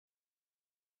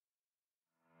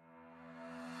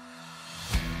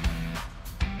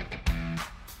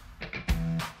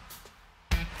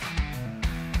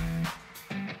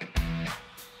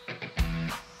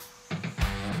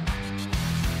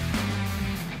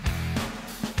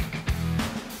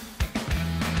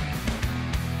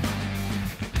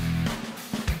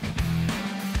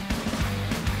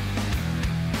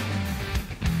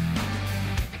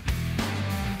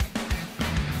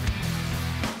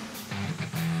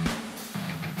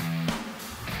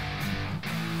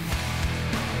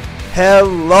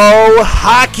Hello,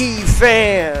 hockey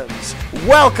fans!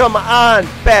 Welcome on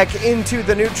back into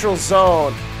the neutral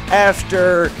zone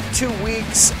after 2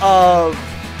 weeks of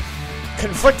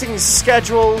conflicting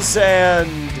schedules and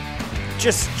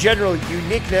just general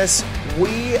uniqueness.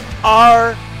 We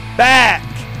are back!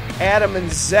 Adam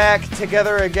and Zach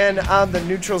together again on the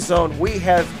neutral zone. We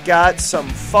have got some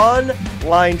fun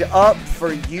lined up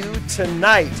for you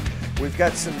tonight. We've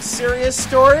got some serious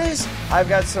stories. I've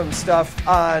got some stuff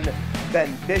on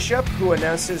Ben Bishop, who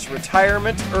announced his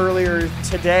retirement earlier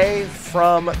today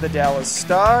from the Dallas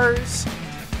Stars.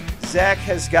 Zach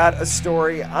has got a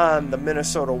story on the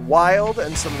Minnesota Wild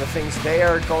and some of the things they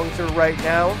are going through right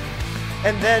now.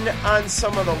 And then on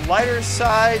some of the lighter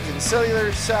sides and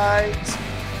cellular sides,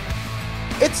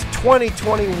 it's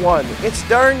 2021. It's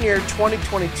darn near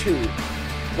 2022.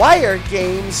 Why are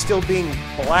games still being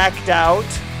blacked out?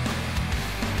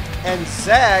 And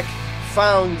Zach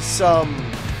found some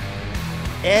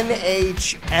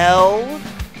NHL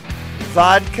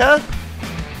vodka.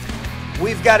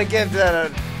 We've got to give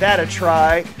that a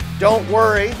try. Don't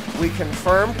worry, we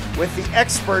confirmed with the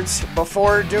experts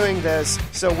before doing this,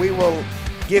 so we will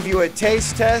give you a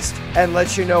taste test and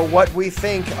let you know what we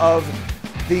think of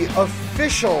the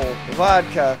official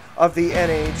vodka of the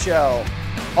NHL.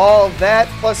 All that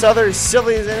plus other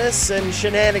silliness and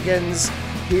shenanigans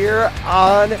here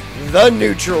on the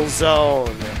Neutral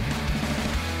Zone.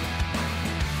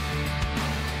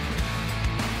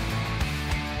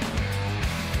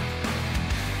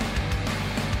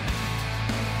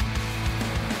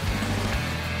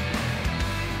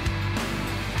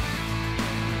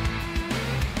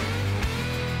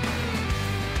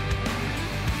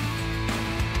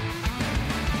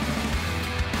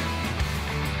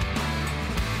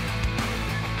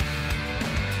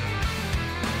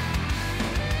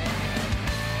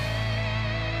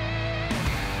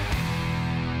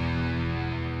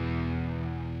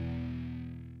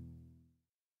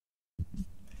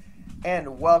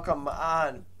 And welcome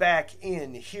on back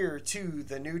in here to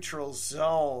the Neutral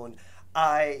Zone.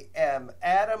 I am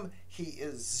Adam. He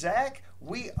is Zach.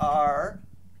 We are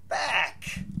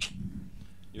back.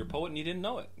 You're a poet and you didn't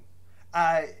know it.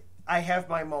 I have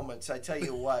my moments, I tell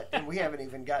you what. And we haven't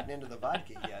even gotten into the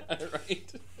vodka yet.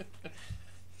 Right.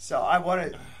 So I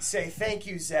want to say thank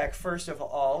you, Zach, first of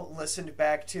all. Listened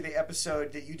back to the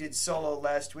episode that you did solo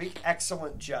last week.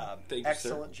 Excellent job. Thank you,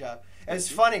 Excellent sir. job. And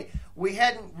it's funny, we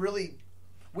had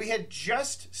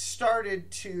just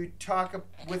started to talk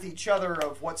with each other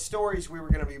of what stories we were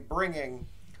going to be bringing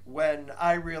when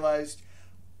I realized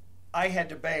I had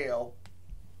to bail.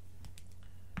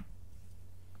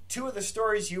 Two of the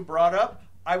stories you brought up,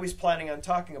 I was planning on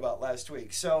talking about last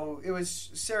week. So it was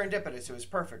serendipitous. It was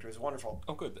perfect. It was wonderful.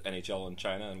 Oh, good. The NHL in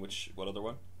China and what other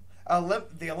one?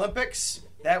 The Olympics.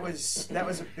 That was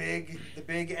the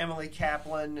big Emily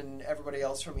Kaplan and everybody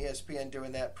else from ESPN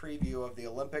doing that preview of the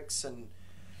Olympics. And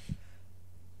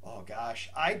oh gosh,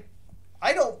 I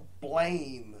don't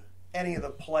blame any of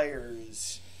the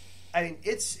players. I mean,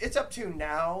 it's up to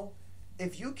now.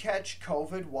 If you catch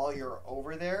COVID while you're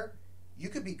over there, you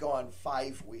could be gone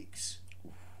 5 weeks.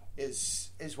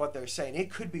 Is what they're saying.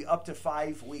 It could be up to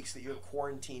 5 weeks that you're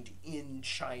quarantined in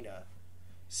China.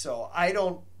 So I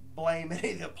don't blame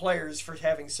any of the players for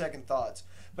having second thoughts.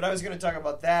 But I was going to talk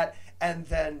about that, and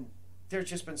then there's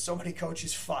just been so many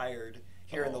coaches fired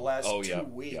here in the last 2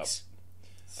 weeks. Yep.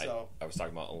 So I was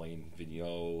talking about Alain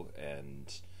Vigneault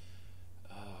and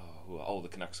the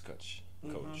Canucks coach.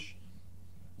 Mm-hmm.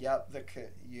 Yep,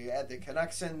 you add the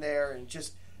Canucks in there, and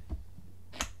just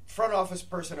front office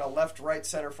personnel, left, right,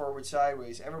 center, forward,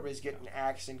 sideways. Everybody's getting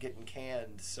axed and getting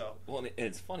canned. So and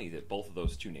it's funny that both of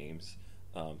those two names.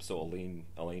 So Alain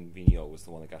Vigneault was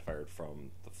the one that got fired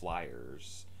from the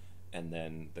Flyers, and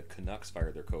then the Canucks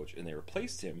fired their coach, and they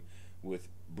replaced him with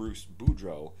Bruce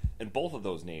Boudreau. And both of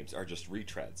those names are just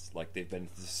retreads. Like, they've been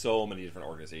to so many different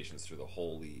organizations through the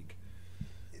whole league.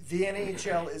 The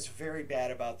NHL is very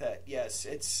bad about that. Yes,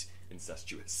 it's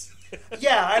incestuous.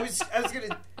 Yeah, I was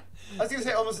gonna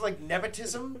say almost like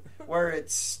nepotism, where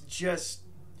it's just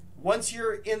once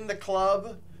you're in the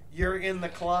club, you're in the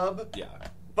club. Yeah.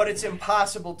 But it's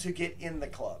impossible to get in the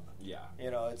club. Yeah.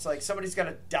 You know, it's like somebody's got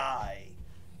to die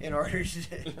in order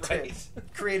to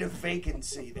create a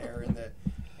vacancy there in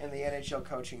the NHL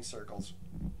coaching circles.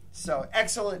 So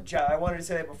excellent job. I wanted to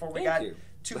say that before we got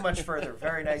too much further.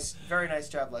 Very nice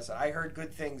job, Lessa. I heard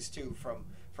good things too from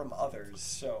others.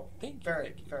 So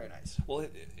very nice. Well,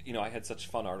 I had such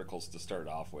fun articles to start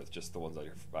off with, just the ones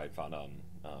I found on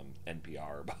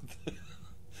NPR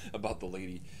about the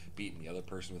lady beating the other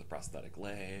person with a prosthetic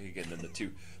leg, and then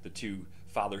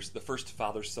the first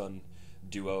father-son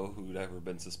duo who'd ever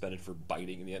been suspended for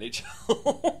biting in the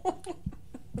NHL.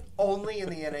 Only in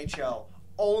the NHL.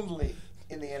 Only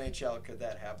in the NHL could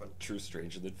that happen. True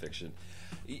stranger than fiction.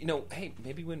 You know, hey,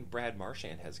 maybe when Brad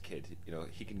Marchand has a kid, you know,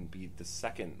 he can be the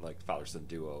second, like, father-son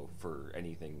duo for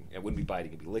anything. It wouldn't be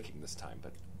biting, it'd be licking this time,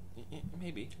 but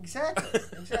maybe. Exactly.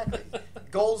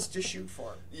 Goals to shoot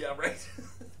for. Yeah, right.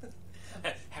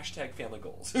 Hashtag family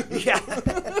goals. Yeah.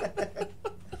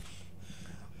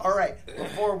 All right,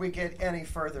 before we get any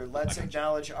further, let's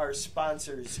acknowledge our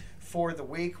sponsors for the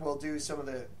week. We'll do some of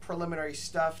the preliminary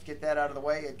stuff, get that out of the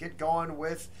way, and get going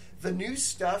with the new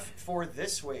stuff for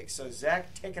this week. So,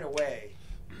 Zach, take it away.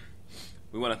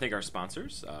 We want to thank our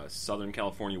sponsors, Southern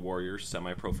California Warriors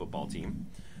semi-pro football team.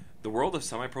 The world of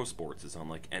semi-pro sports is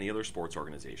unlike any other sports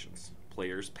organizations.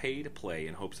 Players pay to play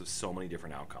in hopes of so many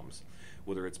different outcomes,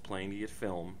 whether it's playing to get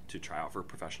film, to try out for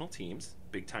professional teams,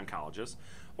 big-time colleges,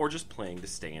 or just playing to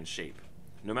stay in shape.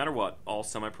 No matter what, all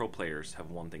semi-pro players have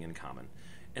one thing in common,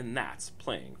 and that's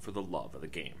playing for the love of the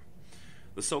game.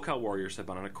 The SoCal Warriors have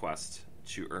been on a quest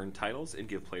to earn titles and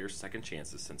give players second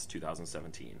chances since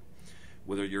 2017.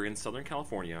 Whether you're in Southern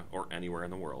California or anywhere in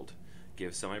the world,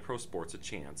 give semi-pro sports a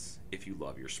chance if you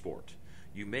love your sport.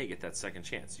 You may get that second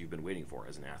chance you've been waiting for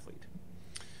as an athlete.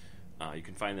 You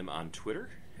can find them on Twitter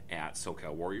at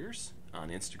SoCal Warriors, on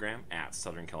Instagram at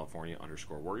Southern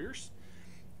California_Warriors,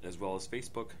 as well as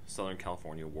Facebook, Southern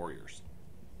California Warriors.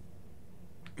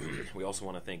 We also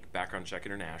want to thank Background Check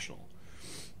International.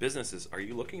 Businesses, are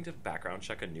you looking to background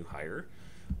check a new hire?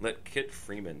 Let Kit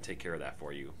Freeman take care of that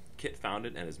for you. Kit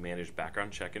founded and has managed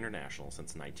Background Check International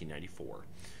since 1994,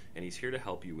 and he's here to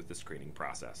help you with the screening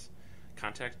process.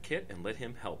 Contact Kit and let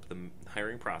him help him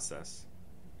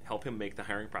make the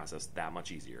hiring process that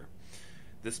much easier.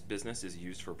 This business is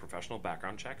used for professional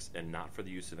background checks and not for the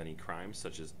use of any crimes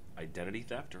such as identity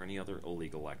theft or any other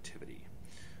illegal activity.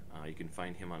 You can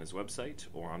find him on his website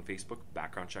or on Facebook,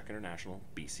 Background Check International,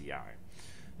 BCI.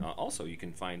 Also, you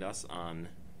can find us on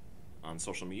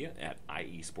social media at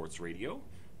IE Sports Radio,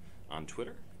 on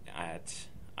Twitter at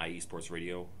IE Sports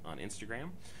Radio, on Instagram,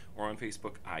 or on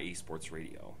Facebook, IE Sports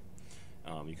Radio.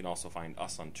 You can also find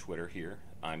us on Twitter here.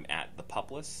 I'm at The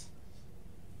Pupless.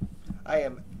 I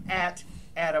am at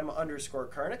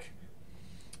Adam_Karnick,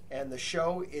 and the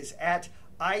show is at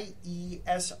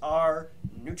IESR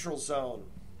Neutral Zone.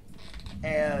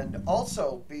 And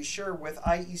also, be sure with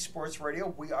IE Sports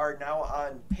Radio, we are now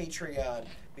on Patreon.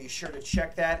 Be sure to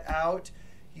check that out.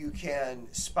 You can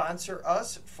sponsor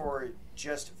us for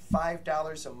just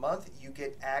 $5 a month. You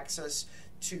get access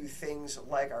to things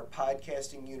like our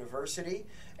podcasting university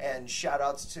and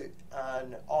shout-outs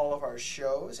on all of our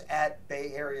shows. At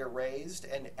Bay Area Raised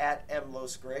and at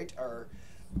MLOS Great are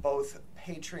both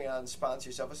Patreon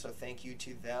sponsors of us, so thank you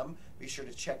to them. Be sure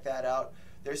to check that out.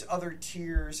 There's other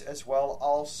tiers as well,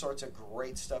 all sorts of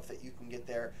great stuff that you can get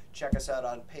there. Check us out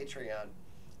on Patreon.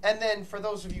 And then for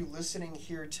those of you listening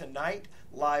here tonight,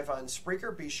 live on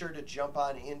Spreaker, be sure to jump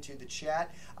on into the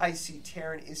chat. I see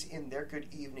Taryn is in there. Good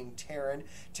evening, Taryn.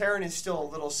 Taryn is still a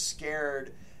little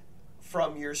scared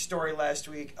from your story last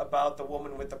week about the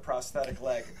woman with the prosthetic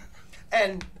leg.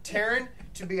 And Taryn,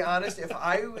 to be honest, if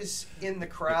I was in the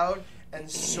crowd and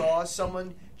saw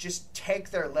someone just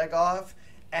take their leg off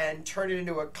and turn it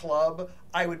into a club,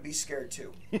 I would be scared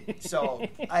too. So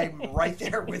I'm right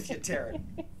there with you, Taryn.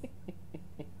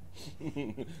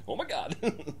 Oh my God.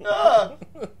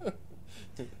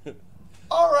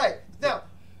 All right. Now,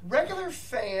 regular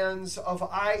fans of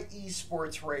IE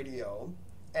Sports Radio,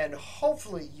 and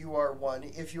hopefully you are one.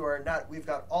 If you are not, we've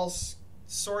got all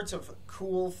sorts of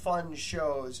cool, fun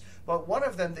shows. But one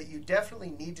of them that you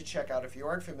definitely need to check out if you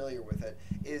aren't familiar with it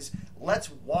is Let's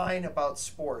Whine About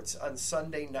Sports on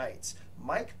Sunday nights.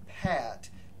 Mike Pat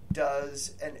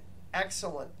does an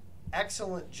excellent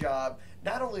job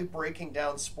not only breaking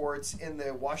down sports in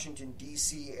the Washington,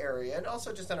 D.C. area and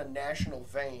also just on a national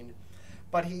vein,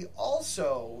 but he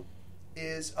also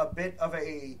is a bit of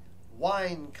a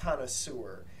wine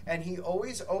connoisseur. And he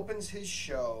always opens his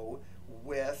show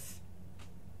with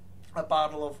a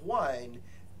bottle of wine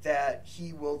that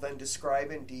he will then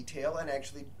describe in detail and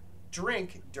actually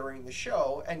drink during the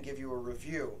show and give you a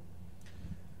review.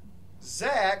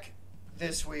 Zach,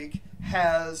 this week,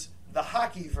 has the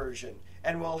hockey version,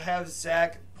 and we'll have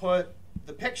Zach put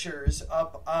the pictures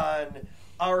up on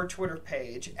our Twitter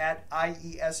page at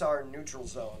IESR Neutral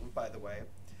Zone, by the way,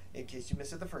 in case you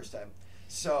missed it the first time.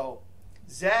 So,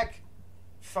 Zach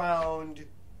found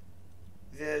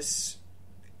this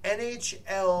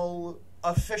NHL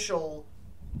official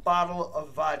bottle of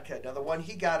vodka. Now, the one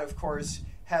he got, of course,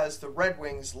 has the Red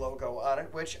Wings logo on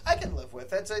it, which I can live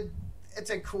with. It's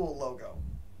a cool logo.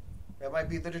 That might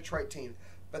be the Detroit team,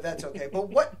 but that's okay. But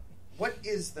what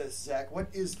is this, Zach? What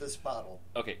is this bottle?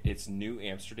 Okay, it's New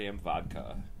Amsterdam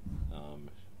vodka,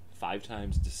 5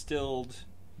 times distilled,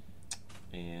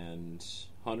 and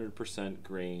 100%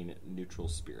 grain neutral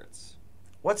spirits.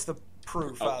 What's the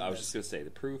proof on I was this? just going to say, the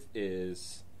proof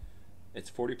is, it's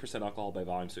 40% alcohol by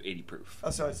volume, so 80 proof. Oh,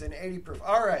 so it's an 80 proof.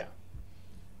 All right.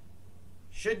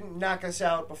 Shouldn't knock us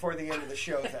out before the end of the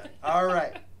show then. All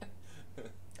right.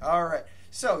 All right.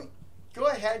 So, go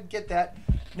ahead, get that.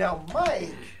 Now,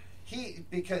 Mike,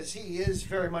 because he is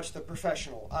very much the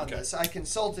professional on this, I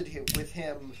consulted with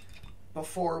him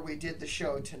before we did the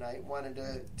show tonight. Wanted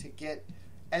to get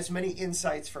as many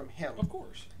insights from him. Of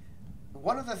course.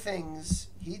 One of the things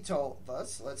he told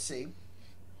us, let's see,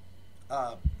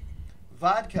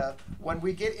 vodka, when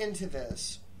we get into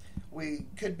this, we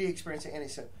could be experiencing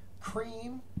anything.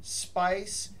 Cream,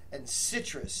 spice, and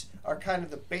citrus are kind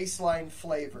of the baseline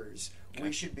flavors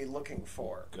we should be looking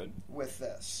for with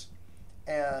this.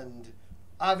 And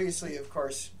obviously, of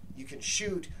course, you can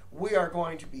shoot. We are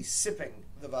going to be sipping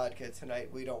the vodka tonight.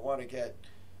 We don't want to get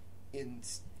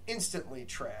instantly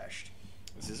trashed.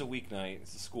 This is a weeknight.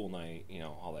 It's a school night.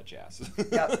 All that jazz.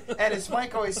 Yeah, and as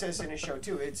Mike always says in his show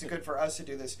too, it's good for us to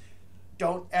do this.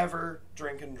 Don't ever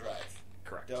drink and drive.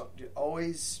 Correct.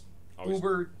 Always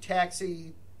Uber,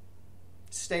 taxi,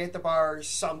 stay at the bar,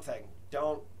 something.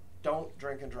 Don't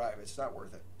drink and drive. It's not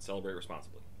worth it. Celebrate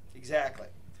responsibly. Exactly.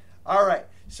 All right.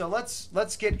 So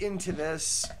let's get into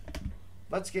this.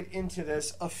 Let's get into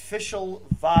this official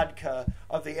vodka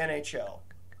of the NHL.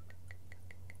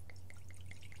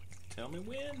 Tell me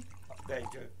when.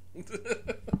 Thank you.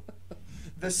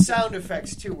 The sound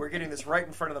effects too. We're getting this right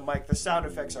in front of the mic. The sound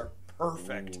effects are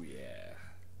perfect. Oh yeah.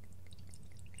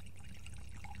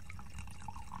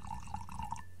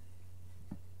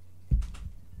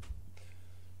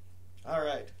 All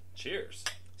right. Cheers.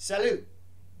 Salut.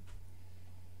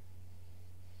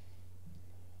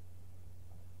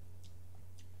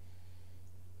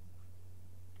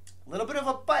 A little bit of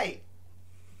a bite.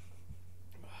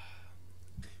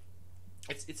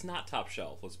 It's not top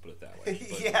shelf. Let's put it that way.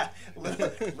 But Yeah, a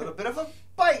little bit of a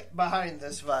bite behind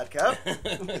this vodka. I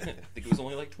think it was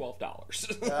only like $12.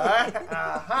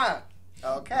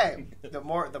 Okay. The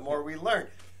more we learn.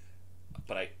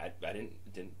 But I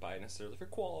didn't buy it necessarily for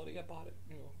quality. I bought it,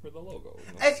 for the logo.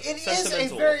 And it is a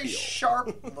Sentimental very appeal.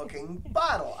 sharp-looking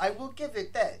bottle. I will give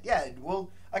it that. Yeah, we'll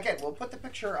put the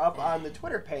picture up on the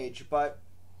Twitter page, but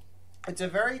it's a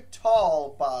very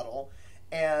tall bottle,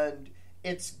 and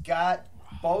it's got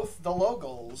both the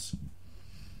logos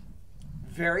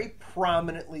very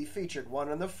prominently featured, one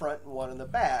on the front and one on the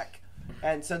back.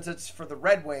 And since it's for the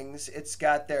Red Wings, it's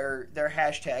got their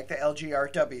hashtag, the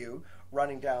LGRW,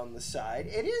 running down the side.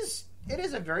 It is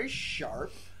a very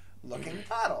sharp looking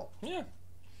bottle. Yeah.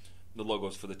 The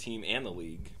logo's for the team and the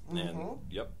league. And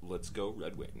let's go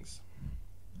Red Wings.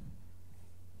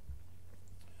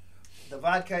 The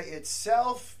vodka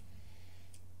itself,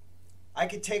 I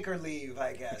could take or leave,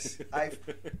 I guess.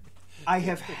 I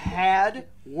have had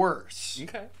worse.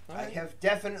 Okay. All I right. have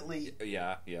definitely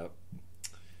Yeah.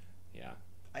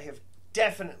 I have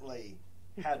definitely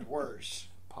had worse.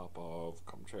 Popov,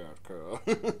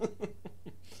 Kamchatka.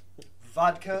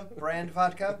 Vodka, brand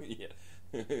vodka. Yeah.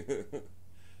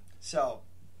 So,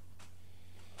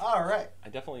 all right. I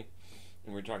definitely,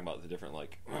 and we were talking about the different,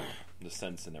 the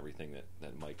scents and everything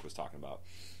that Mike was talking about.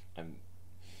 I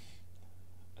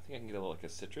think I can get a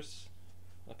citrus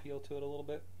appeal to it a little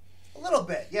bit. A little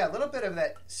bit, yeah. A little bit of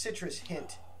that citrus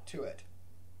hint to it.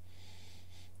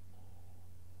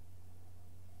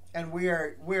 And we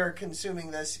are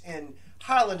consuming this in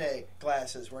holiday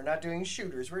glasses. We're not doing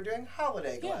shooters. We're doing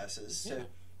holiday glasses to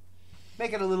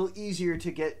make it a little easier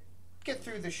to get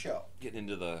through the show. Get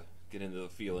into the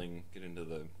feeling, get into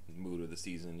the mood of the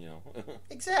season,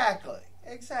 Exactly.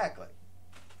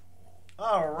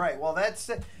 All right. Well, that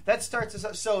starts us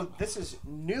up. So this is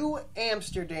New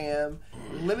Amsterdam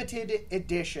limited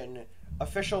edition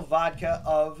official vodka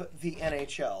of the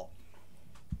NHL.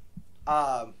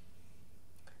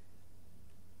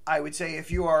 I would say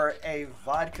if you are a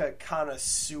vodka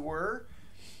connoisseur,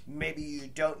 maybe you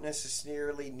don't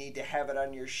necessarily need to have it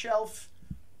on your shelf.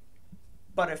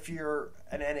 But if you're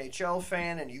an NHL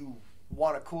fan and you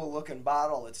want a cool looking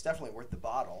bottle, it's definitely worth the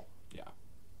bottle. Yeah.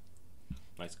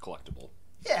 Nice collectible.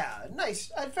 Yeah,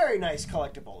 nice, a very nice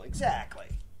collectible. Exactly.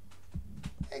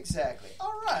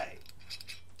 All right.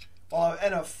 Well,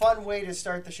 and a fun way to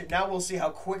start the show. Now we'll see how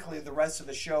quickly the rest of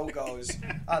the show goes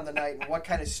on the night and what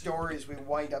kind of stories we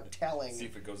wind up telling. See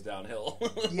if it goes downhill.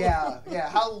 Yeah.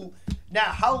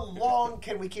 How long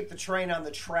can we keep the train on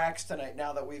the tracks tonight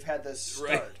now that we've had this start?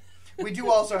 Right. We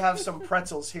do also have some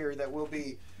pretzels here that will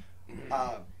be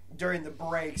during the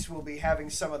breaks. We'll be having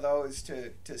some of those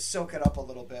to soak it up a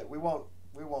little bit. We won't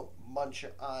munch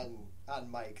on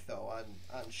mic though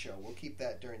on show. We'll keep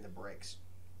that during the breaks.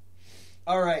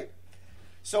 All right.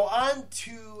 So on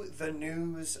to the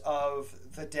news of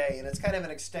the day, and it's kind of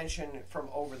an extension from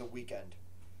over the weekend.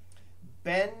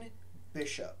 Ben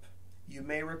Bishop, you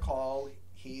may recall,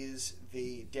 he's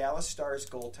the Dallas Stars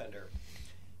goaltender.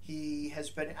 He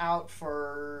has been out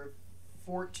for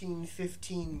 14,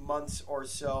 15 months or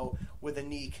so with a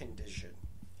knee condition.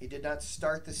 He did not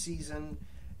start the season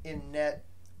in net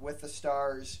with the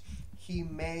Stars. He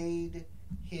made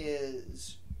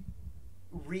his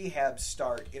rehab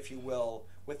start, if you will,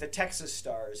 with the Texas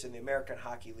Stars in the American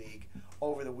Hockey League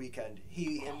over the weekend.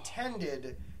 He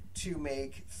intended to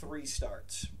make 3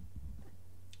 starts.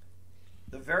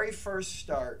 The very first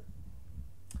start,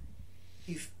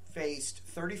 he faced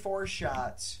 34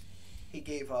 shots. He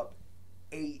gave up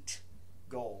 8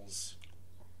 goals.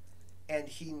 And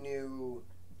he knew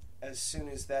as soon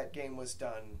as that game was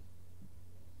done,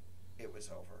 it was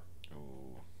over.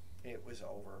 Oh. It was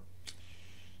over.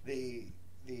 The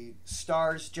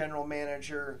Stars general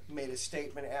manager made a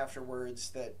statement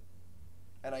afterwards that,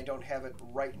 and I don't have it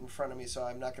right in front of me, so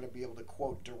I'm not going to be able to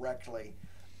quote directly,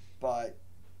 but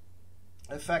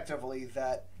effectively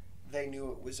that they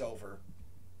knew it was over.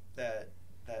 That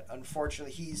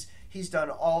unfortunately he's done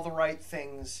all the right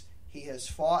things. He has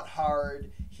fought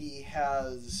hard. He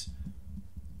has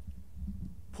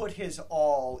put his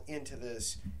all into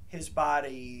this. His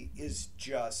body is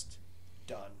just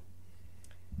done.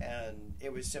 And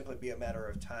it would simply be a matter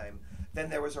of time.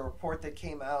 Then there was a report that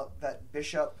came out that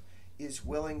Bishop is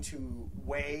willing to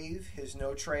waive his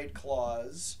no-trade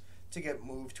clause to get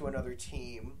moved to another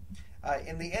team.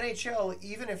 In the NHL,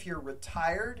 even if you're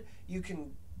retired, you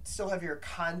can still have your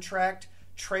contract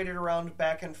traded around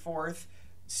back and forth,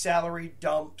 salary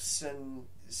dumps, and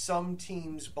some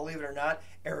teams, believe it or not,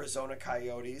 Arizona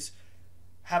Coyotes,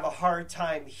 have a hard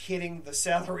time hitting the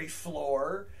salary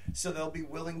floor, so they'll be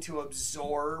willing to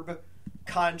absorb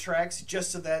contracts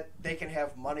just so that they can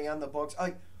have money on the books.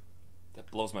 That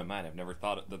blows my mind. I've never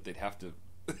thought that they'd have to.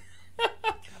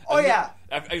 Oh yeah,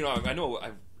 I know.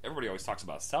 Everybody always talks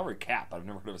about a salary cap. I've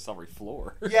never heard of a salary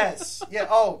floor. Yes. Yeah.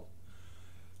 Oh,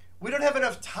 we don't have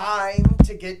enough time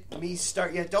to get me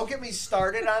started. Yeah, don't get me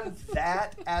started on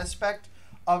that aspect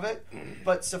of it.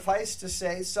 But suffice to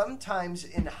say, sometimes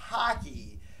in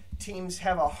hockey, teams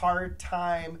have a hard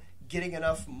time getting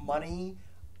enough money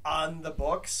on the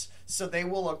books, so they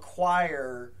will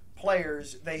acquire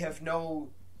players they have no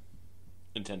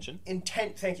intention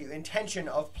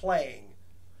of playing.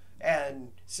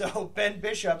 And so Ben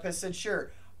Bishop has said,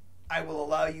 sure, I will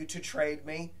allow you to trade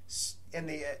me in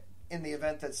the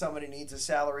event that somebody needs a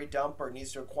salary dump or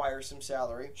needs to acquire some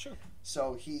salary. Sure.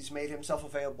 So he's made himself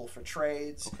available for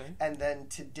trades. Okay. And then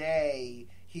today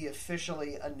he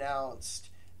officially announced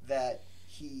that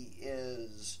he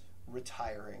is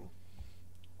retiring.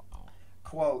 Wow.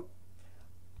 Quote,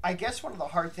 I guess one of the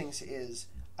hard things is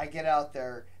I get out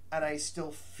there and I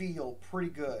still feel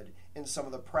pretty good in some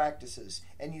of the practices,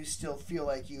 and you still feel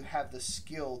like you have the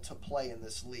skill to play in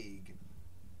this league.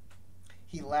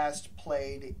 He last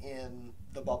played in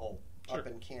the bubble up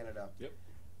in Canada. Yep.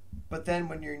 But then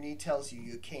when your knee tells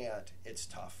you can't, it's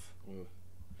tough. So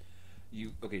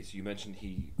you mentioned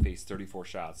he faced 34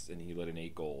 shots and he let in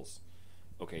 8 goals.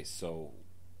 Okay, so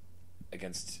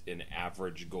against an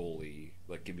average goalie,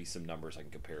 like give me some numbers I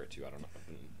can compare it to. I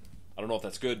don't know if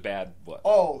that's good, bad, what?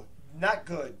 Oh, not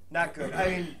good. Not good. I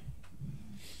mean,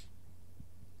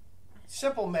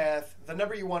 simple math, the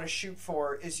number you want to shoot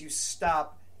for is you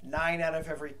stop 9 out of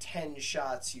every 10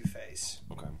 shots you face.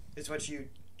 Okay. Is what you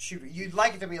shoot. You'd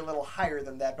like it to be a little higher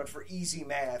than that, but for easy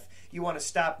math, you want to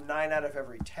stop 9 out of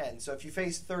every 10. So if you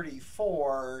face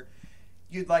 34,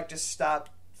 you'd like to stop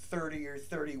 30 or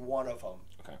 31 of them.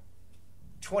 Okay.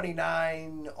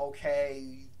 29, okay,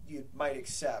 you might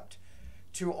accept.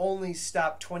 To only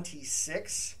stop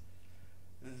 26,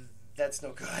 that's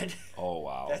no good. Oh,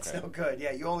 wow. That's okay. no good.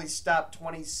 Yeah, you only stop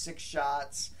 26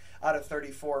 shots out of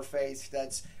 34 faced.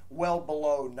 That's well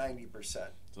below 90%.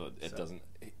 So it doesn't...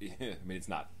 I mean, it's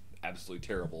not absolutely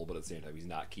terrible, but at the same time, he's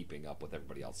not keeping up with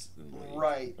everybody else in the league.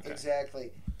 Right, okay.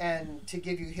 Exactly. And to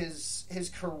give you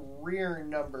his career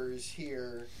numbers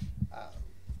here,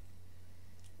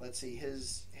 let's see,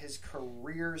 his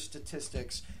career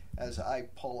statistics, as I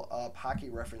pull up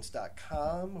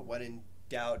hockeyreference.com, when in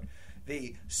doubt,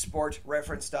 the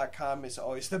sportreference.com is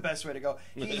always the best way to go.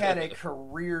 He had a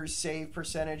career save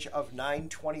percentage of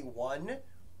 .921.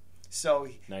 So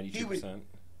 92%.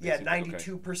 Yeah,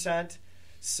 92%. Okay.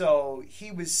 So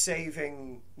he was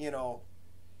saving,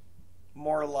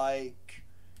 more like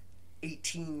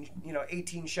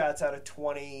 18 shots out of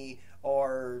 20,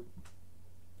 or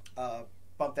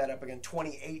bump that up again,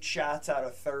 28 shots out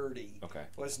of 30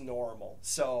 was normal.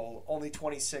 So only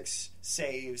 26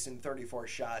 saves and 34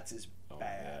 shots is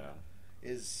bad. Yeah.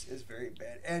 Is very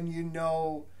bad. And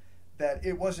that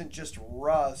it wasn't just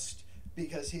rust,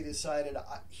 because he decided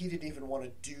he didn't even want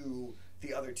to do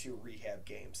the other 2 rehab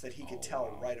games, that he could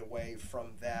tell right away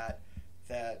from that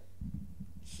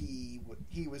he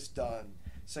was done.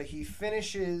 So he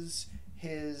finishes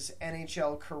his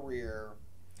NHL career,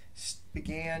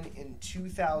 began in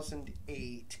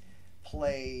 2008,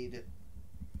 played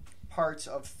parts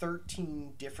of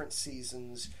 13 different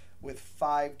seasons with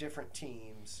 5 different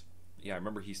teams. Yeah, I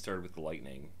remember he started with the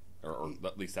Lightning, or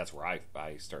at least that's where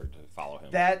I started to follow him.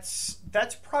 That's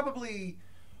probably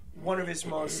one of his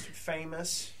most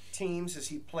famous teams, as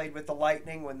he played with the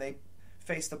Lightning when they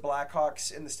faced the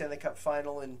Blackhawks in the Stanley Cup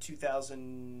Final in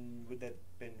 2000. Would that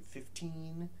have been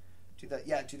 15?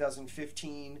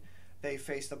 2015. They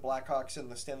faced the Blackhawks in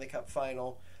the Stanley Cup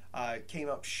Final. Came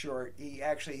up short. He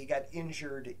got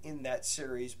injured in that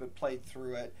series, but played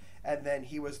through it. And then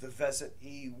he won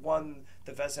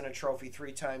the Vezina Trophy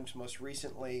 3 times. Most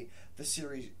recently, the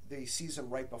season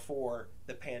right before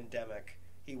the pandemic,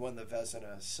 he won the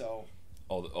Vezina. So,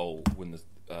 when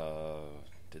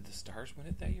did the Stars win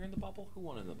it that year in the bubble? Who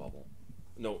won in the bubble?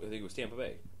 No, I think it was Tampa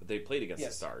Bay. But they played against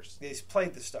the Stars. They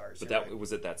played the Stars. But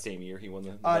was it that same year he won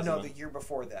the Vezina? No, the year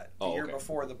before that. The year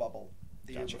before the bubble.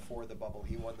 Year before the bubble,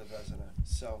 he won the Vezina.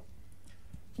 So,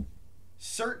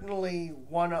 certainly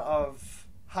one of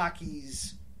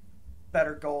hockey's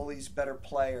better goalies, better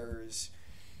players.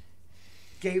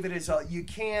 Gave it his all. You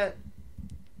can't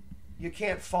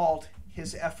fault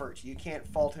his effort. You can't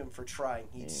fault him for trying.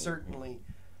 He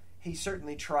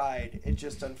certainly tried. It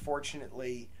just,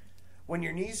 unfortunately, when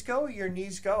your knees go, your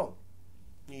knees go.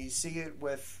 You see it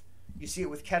with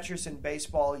catchers in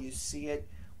baseball. You see it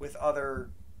with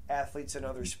other athletes in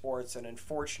other sports, and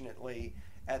unfortunately,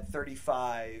 at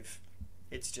 35,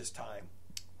 it's just time.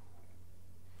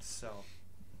 So,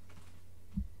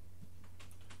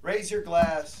 raise your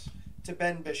glass to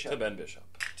Ben Bishop.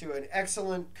 To an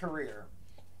excellent career.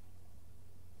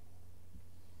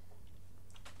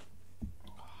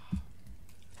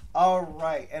 All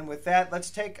right, and with that, let's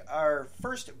take our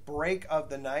first break of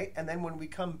the night, and then when we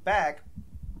come back,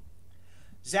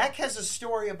 Zach has a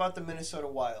story about the Minnesota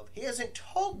Wild. He hasn't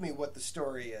told me what the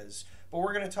story is, but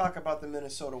we're going to talk about the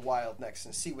Minnesota Wild next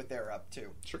and see what they're up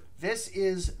to. Sure. This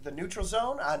is the Neutral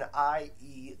Zone on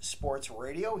IE Sports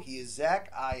Radio. He is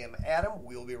Zach. I am Adam.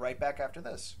 We'll be right back after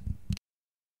this.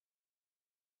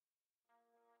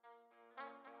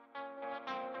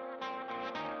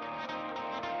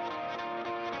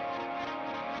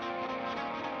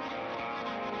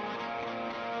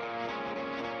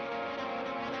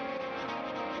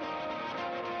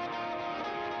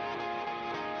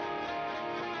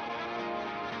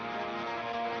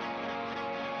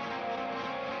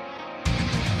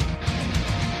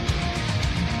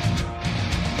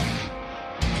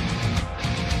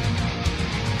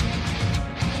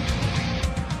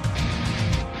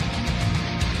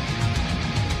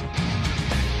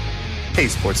 Hey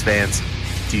sports fans,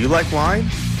 do you like wine?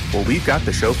 Well, we've got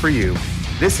the show for you.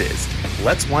 This is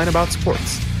Let's Wine About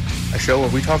Sports, a show where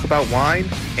we talk about wine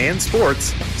and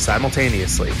sports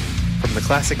simultaneously. From the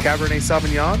classic Cabernet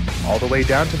Sauvignon all the way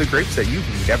down to the grapes that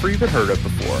you've never even heard of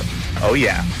before. Oh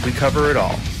yeah, we cover it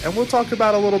all. And we'll talk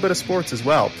about a little bit of sports as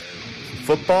well.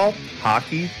 Football,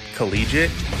 hockey, collegiate,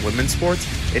 women's sports,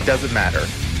 it doesn't matter.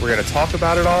 We're going to talk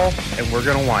about it all, and we're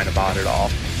going to whine about it all.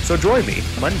 So join me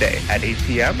Monday at 8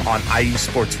 p.m. on IU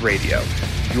Sports Radio,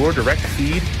 your direct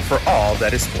feed for all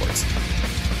that is sports.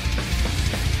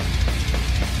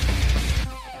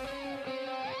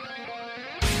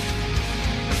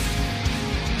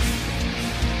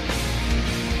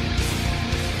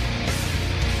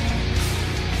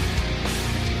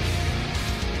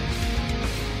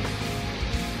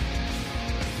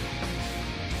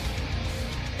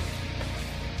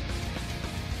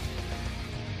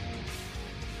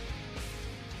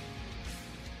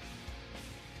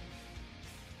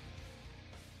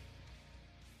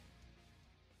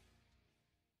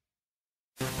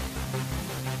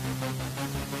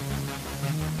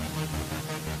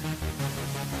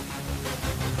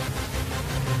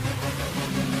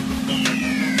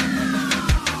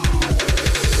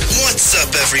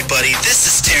 up, everybody? This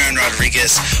is Darren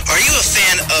Rodriguez. Are you a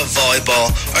fan of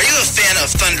volleyball? Are you a fan of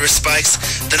Thunderous Spikes?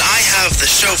 Then I have the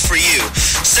show for you,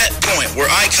 Set Point, where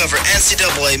I cover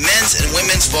NCAA men's and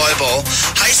women's volleyball,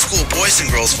 high school boys and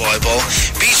girls volleyball,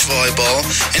 beach volleyball,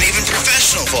 and even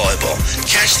professional volleyball.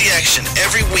 Catch the action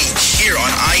every week here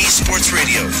on IE Sports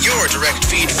Radio, your direct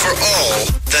feed for all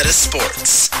that is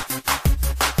sports.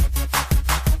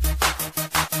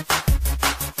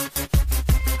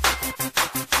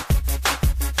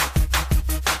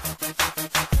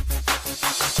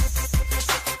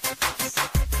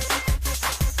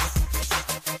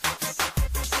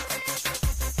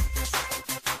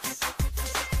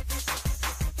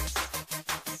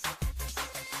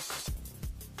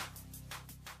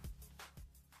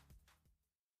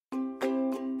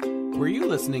 Were you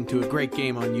listening to a great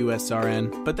game on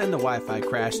USRN, but then the Wi-Fi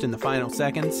crashed in the final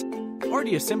seconds? Or do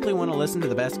you simply want to listen to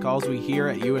the best calls we here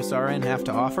at USRN have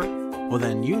to offer? Well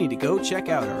then, you need to go check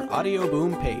out our Audio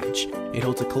Boom page. It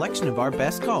holds a collection of our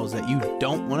best calls that you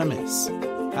don't want to miss.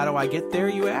 How do I get there,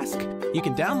 you ask? You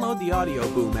can download the Audio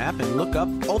Boom app and look up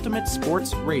Ultimate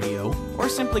Sports Radio, or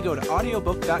simply go to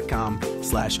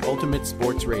audiobook.com/Ultimate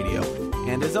Sports Radio.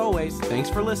 And as always,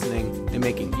 thanks for listening and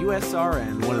making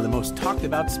USRN one of the most talked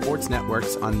about sports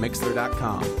networks on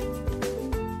Mixler.com.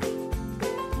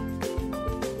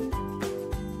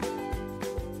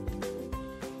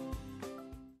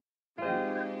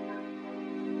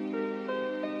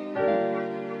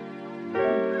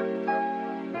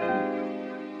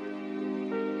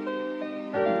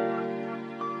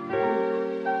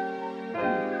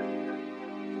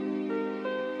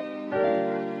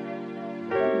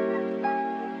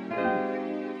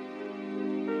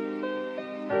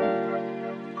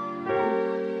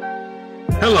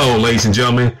 Hello, ladies and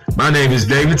gentlemen. My name is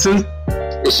Davidson.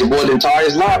 It's your boy,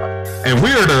 Dentarius Locke. And we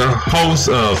are the hosts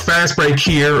of Fast Break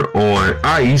here on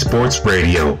IE Sports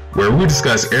Radio, where we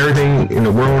discuss everything in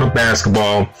the world of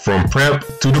basketball from prep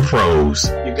to the pros.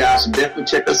 You guys should definitely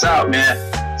check us out, man.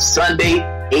 Sunday,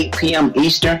 8 p.m.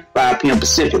 Eastern, 5 p.m.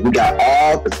 Pacific. We got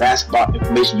all the basketball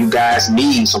information you guys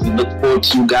need, so we look forward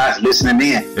to you guys listening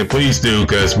in. And please do,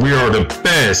 because we are the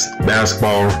best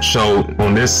basketball show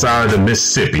on this side of the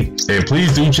Mississippi. And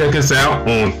please do check us out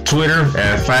on Twitter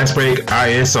at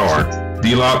FastBreakISR.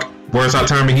 D-Lock, where's our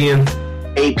time again?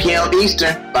 8 p.m.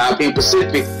 Eastern, 5 p.m.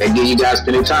 Pacific. That gives you guys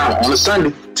plenty of time on a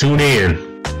Sunday. Tune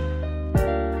in.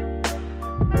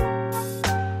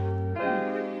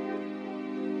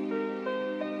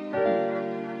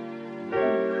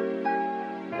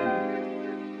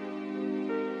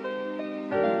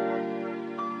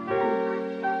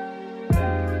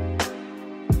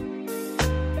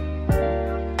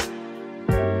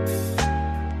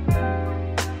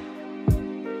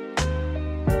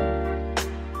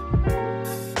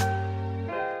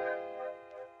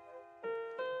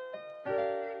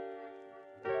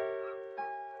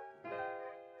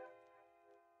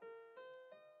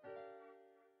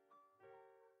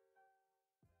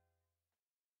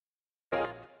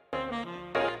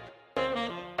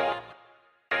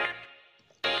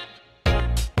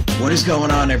 What is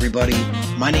going on, everybody?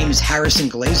 My name is Harrison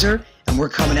Glazer, and we're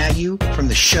coming at you from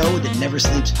the Show That Never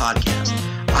Sleeps podcast.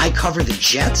 I cover the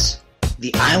Jets,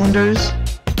 the Islanders,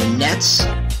 the Nets,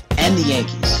 and the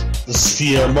Yankees. This is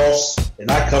Pierre Moss, and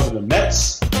I cover the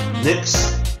Mets,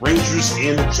 Knicks, Rangers,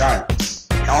 and the Giants.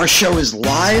 Our show is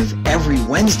live every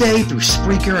Wednesday through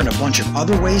Spreaker and a bunch of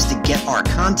other ways to get our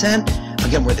content.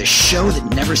 Again, we're the Show That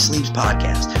Never Sleeps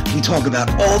podcast. We talk about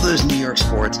all those New York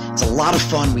sports. It's a lot of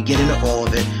fun. We get into all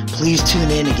of it. Please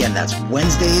tune in. Again, that's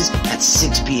Wednesdays at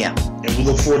 6 p.m. And we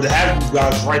look forward to having you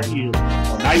guys right here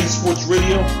on IE Sports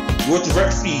Radio, your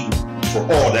direct feed for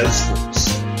all that is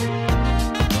sports.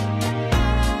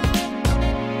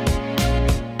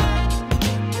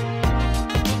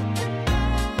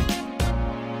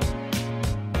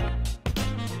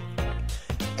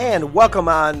 And welcome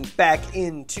on back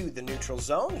into the Neutral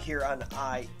Zone here on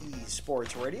IE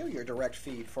Sports Radio, your direct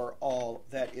feed for all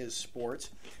that is sports.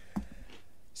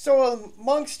 So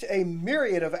amongst a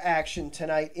myriad of action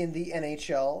tonight in the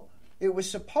NHL, it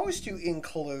was supposed to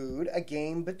include a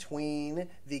game between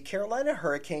the Carolina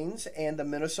Hurricanes and the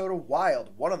Minnesota Wild,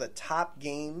 one of the top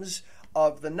games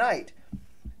of the night.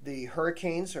 The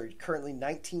Hurricanes are currently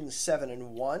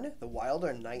 19-7-1. The Wild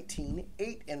are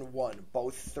 19-8-1,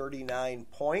 both 39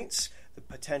 points. The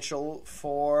potential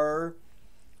for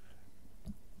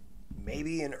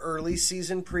maybe an early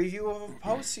season preview of a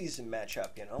postseason matchup.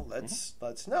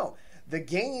 Let's know. The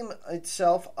game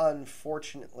itself,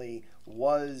 unfortunately,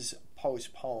 was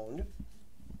postponed,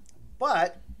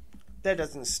 but that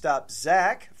doesn't stop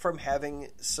Zach from having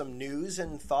some news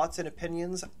and thoughts and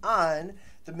opinions on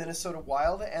the Minnesota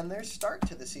Wild and their start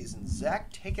to the season.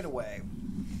 Zach, take it away.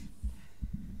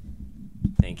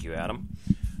 Thank you, Adam.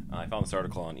 I found this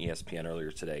article on ESPN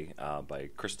earlier today by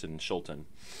Kristen Schulten.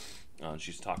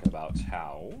 She's talking about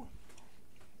how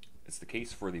it's the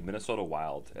case for the Minnesota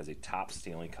Wild as a top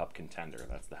Stanley Cup contender.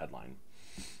 That's the headline.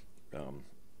 So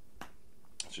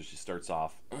she starts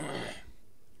off,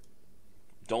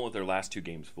 don't let their last 2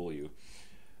 games fool you.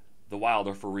 The Wild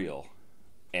are for real,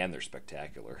 and they're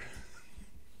spectacular.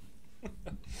 The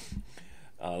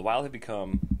Wild have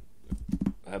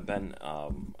been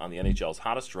on the NHL's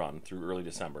hottest run through early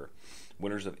December,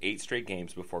 winners of 8 straight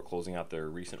games before closing out their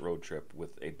recent road trip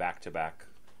with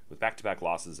back-to-back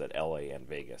losses at LA and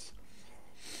Vegas.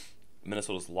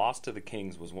 Minnesota's loss to the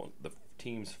Kings was the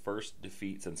team's first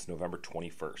defeat since November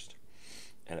 21st,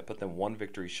 and it put them 1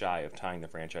 victory shy of tying the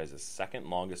franchise's second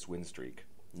longest win streak,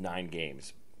 9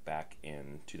 games, back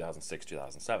in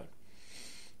 2006-2007.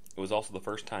 It was also the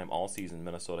first time all season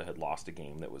Minnesota had lost a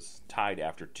game that was tied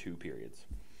after 2 periods.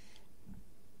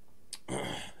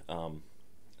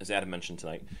 As Adam mentioned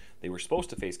tonight, they were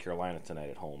supposed to face Carolina tonight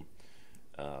at home.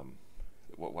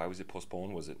 Why was it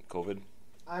postponed? Was it COVID?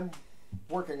 I'm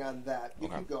working on that. You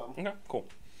keep going. Okay, cool.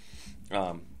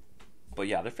 But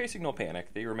yeah, they're facing no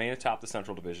panic. They remain atop the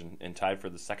Central Division and tied for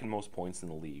the second most points in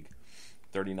the league,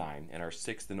 39, and are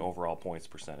 6th in overall points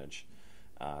percentage,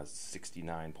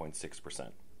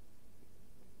 69.6%.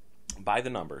 By the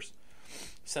numbers,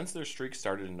 since their streak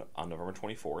started on November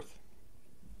 24th,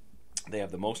 they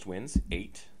have the most wins,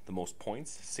 8, the most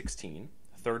points, 16,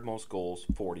 third most goals,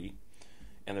 40,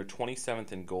 and they're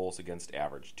 27th in goals against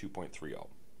average, 2.30.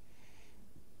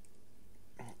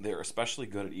 They're especially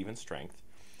good at even strength,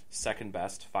 second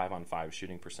best 5-on-5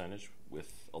 shooting percentage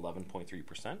with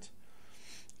 11.3%,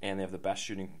 and they have the best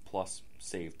shooting plus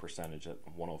save percentage at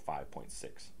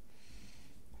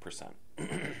 105.6%.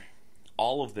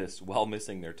 All of this while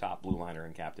missing their top blue liner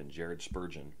and captain, Jared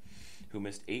Spurgeon, who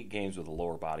missed 8 games with a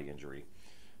lower body injury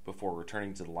before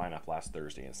returning to the lineup last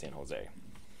Thursday in San Jose.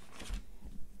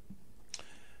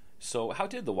 So how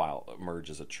did the Wild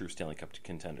emerge as a true Stanley Cup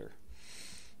contender?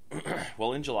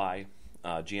 Well, in July,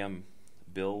 GM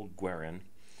Bill Guerin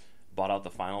bought out the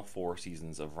final 4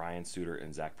 seasons of Ryan Suter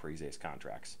and Zach Parise's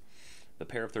contracts. The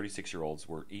pair of 36-year-olds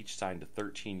were each signed to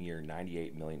 13-year,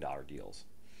 $98 million deals.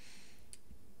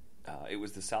 It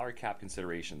was the salary cap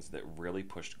considerations that really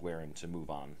pushed Guerin to move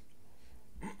on.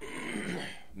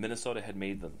 Minnesota had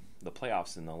made the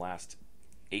playoffs in the last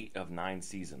 8 of 9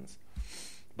 seasons,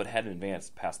 but hadn't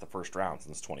advanced past the first round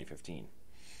since 2015.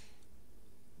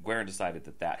 Guerin decided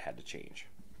that had to change.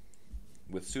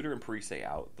 With Suter and Parise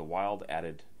out, the Wild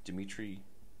added Dmitry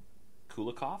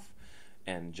Kulikov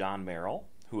and John Merrill,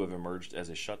 who have emerged as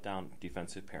a shutdown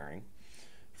defensive pairing.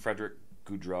 Frederick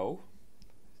Gaudreau,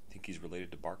 I think he's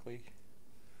related to Barkley.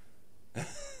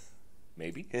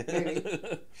 Maybe.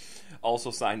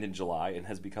 Also signed in July and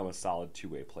has become a solid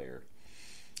 2-way player.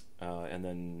 And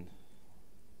then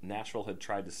Nashville had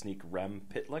tried to sneak Rem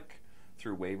Pitlick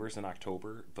through waivers in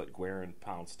October, but Guerin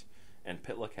pounced, and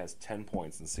Pitlick has 10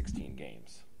 points in 16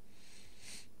 games.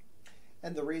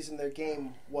 And the reason their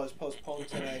game was postponed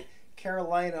tonight,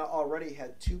 Carolina already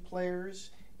had 2 players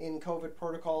in COVID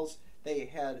protocols. They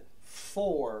had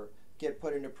 4 get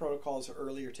put into protocols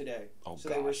earlier today. So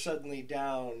they were suddenly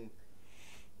down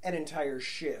an entire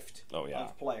shift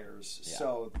of players. Yeah.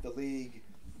 So the league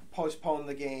postponed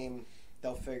the game.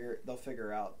 They'll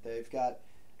figure out.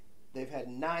 They've had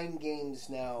 9 games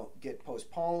now get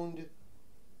postponed,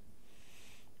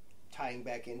 tying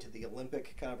back into the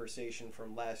Olympic conversation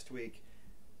from last week.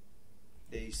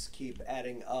 They keep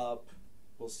adding up.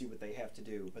 We'll see what they have to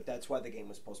do, but that's why the game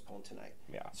was postponed tonight.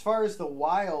 Yeah. As far as the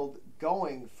Wild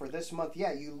going for this month,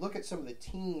 you look at some of the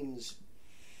teams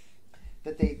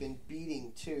that they've been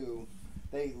beating too.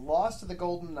 They lost to the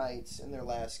Golden Knights in their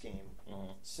last game,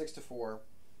 6-4.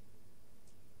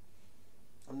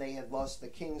 And they had lost to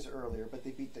the Kings earlier, but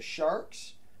they beat the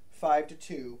Sharks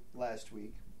 5-2 last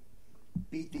week.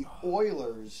 Beat the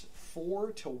Oilers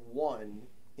 4-1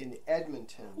 in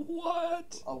Edmonton.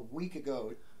 What? A week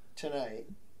ago tonight.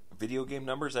 Video game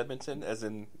numbers, Edmonton, as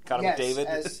in Connor McDavid?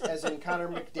 as in Connor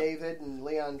McDavid and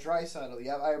Leon Draisaitl.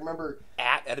 Yeah, I remember...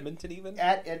 At Edmonton, even?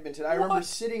 At Edmonton. I remember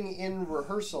sitting in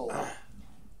rehearsal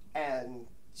and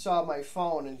saw my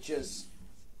phone and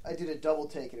I did a double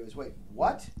take and it was, wait,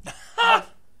 what?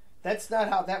 That's not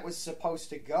how that was supposed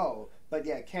to go. But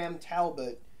yeah, Cam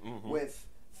Talbot with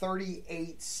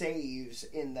 38 saves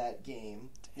in that game.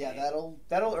 Dang. Yeah,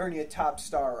 that'll earn you top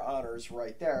star honors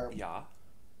right there. Yeah.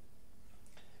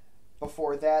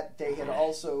 Before that, they had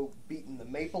also beaten the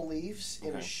Maple Leafs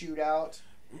in a shootout.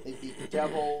 They beat the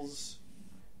Devils.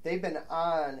 they've been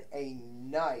on a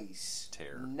nice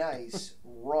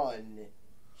run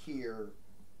here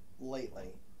lately.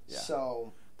 Yeah.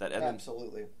 So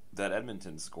absolutely. That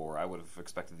Edmonton score, I would have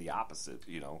expected the opposite.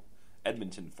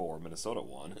 Edmonton 4, Minnesota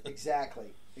 1.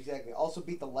 Exactly. Also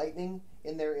beat the Lightning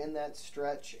in that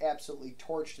stretch. Absolutely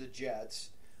torched the Jets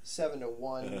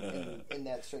 7-1 in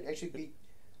that stretch. Actually beat.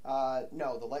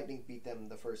 No, the Lightning beat them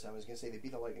the first time. I was going to say they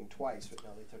beat the Lightning twice, but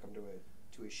no, they took them to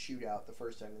a shootout the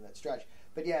first time in that stretch.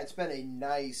 But yeah, it's been a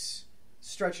nice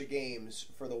stretch of games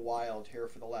for the Wild here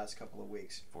for the last couple of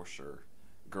weeks. For sure.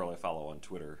 Girl I follow on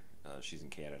Twitter, she's in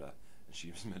Canada, and she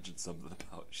just mentioned something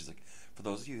about. She's like, for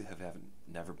those of you who haven't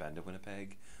never been to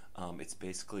Winnipeg, it's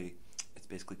basically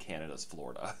Canada's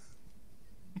Florida.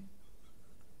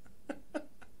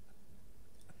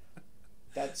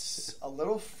 That's a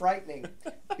little frightening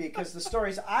because the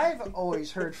stories I've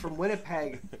always heard from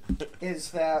Winnipeg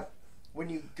is that when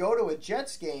you go to a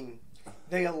Jets game,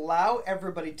 they allow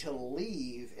everybody to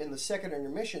leave in the second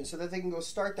intermission so that they can go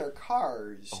start their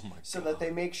cars. Oh my so God. that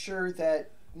they make sure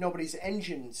that nobody's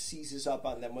engine seizes up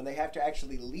on them when they have to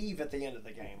actually leave at the end of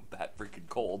the game. That freaking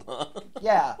cold, huh?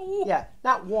 Yeah,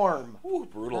 not warm. Ooh,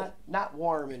 brutal. Not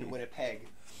warm in Winnipeg.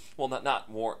 Well, not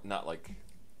warm. Not like.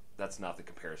 That's not the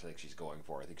comparison I think she's going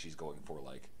for. I think she's going for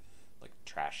like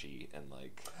trashy and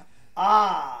like.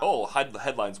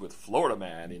 Headlines with Florida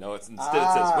man. It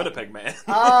says Winnipeg man.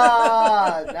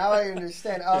 Now I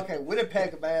understand. Okay,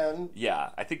 Winnipeg man. Yeah,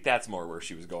 I think that's more where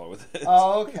she was going with it.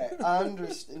 Oh, okay.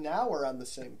 Understand. Now we're on the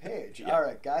same page. Yeah. All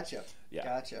right, gotcha. Yeah.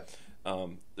 Gotcha.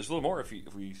 There's a little more if we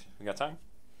got time.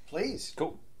 Please.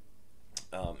 Cool.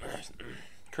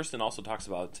 Kirsten also talks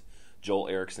about Joel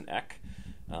Eriksson Ek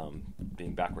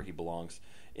being back where he belongs.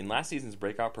 In last season's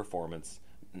breakout performance,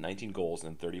 19 goals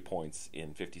and 30 points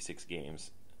in 56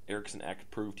 games, Eriksson Ek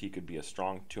proved he could be a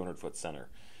strong 200-foot center.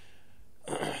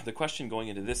 The question going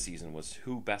into this season was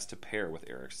who best to pair with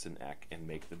Eriksson Ek and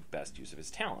make the best use of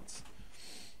his talents.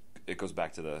 It goes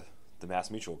back to the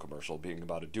Mass Mutual commercial being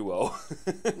about a duo.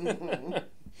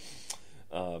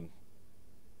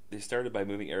 They started by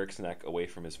moving Eriksson Ek away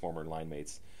from his former line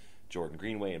mates, Jordan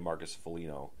Greenway and Marcus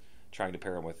Foligno, trying to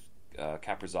pair him with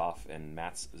Kaprizov and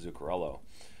Mats Zuccarello.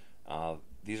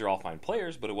 These are all fine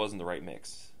players, but it wasn't the right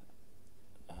mix.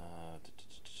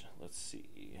 Let's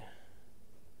see.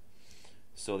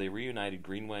 So they reunited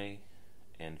Greenway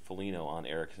and Foligno on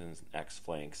Eriksson's X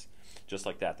flanks. Just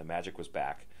like that, the magic was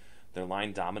back. Their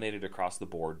line dominated across the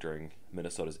board during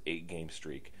Minnesota's 8-game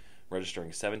streak,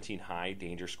 registering 17 high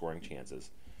danger scoring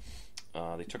chances.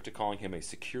 They took to calling him a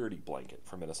security blanket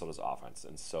for Minnesota's offense,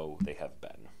 and so they have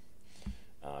been.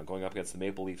 Going up against the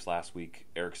Maple Leafs last week,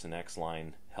 Eriksson Ek's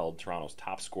line held Toronto's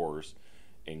top scorers,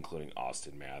 including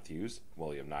Austin Matthews,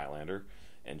 William Nylander,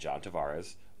 and John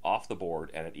Tavares, off the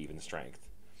board and at even strength.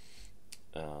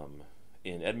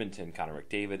 In Edmonton, Connor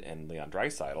McDavid and Leon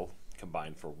Draisaitl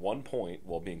combined for 1 point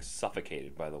while being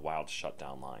suffocated by the Wild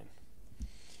shutdown line.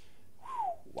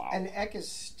 Whew, wow. And Ek is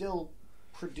still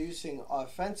producing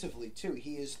offensively, too.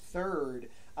 He is third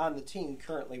on the team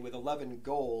currently with 11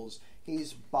 goals.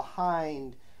 He's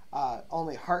behind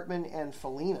only Hartman and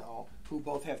Foligno, who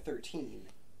both have 13.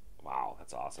 Wow,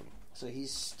 that's awesome. So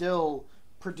he's still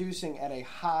producing at a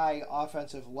high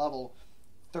offensive level,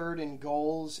 third in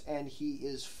goals, and he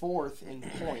is fourth in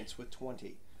points with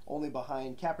 20, only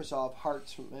behind Kaprizov,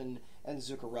 Hartman, and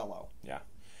Zuccarello. Yeah.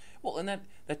 Well, and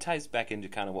that ties back into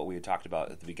kind of what we had talked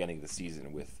about at the beginning of the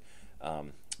season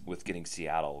with getting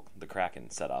Seattle, the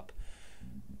Kraken, set up,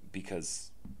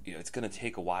 because it's going to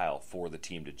take a while for the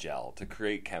team to gel, to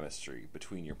create chemistry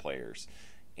between your players,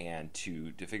 and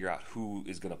to figure out who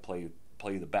is going to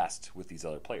play the best with these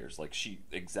other players. Like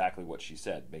exactly what she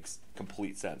said makes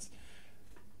complete sense.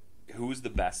 Who's the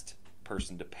best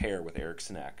person to pair with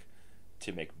Eriksson Ek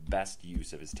to make best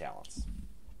use of his talents?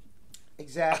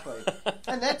 Exactly.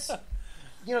 And that's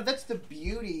the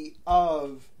beauty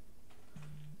of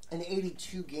an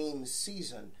 82-game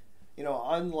season.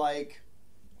 Unlike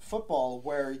football,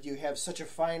 where you have such a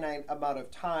finite amount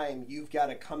of time, you've got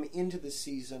to come into the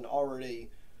season already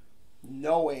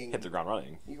knowing... Hit the ground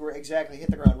running.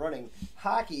 Hit the ground running.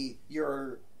 Hockey,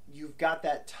 you've got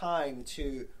that time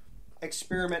to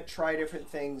experiment, try different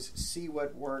things, see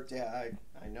what worked. Yeah,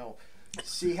 I know.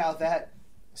 See how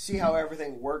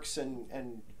everything works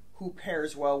and who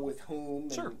pairs well with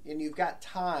whom. Sure. And you've got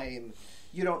time.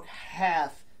 You don't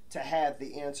have to have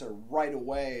the answer right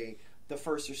away the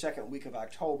first or second week of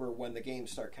October when the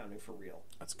games start counting for real.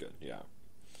 That's good, yeah.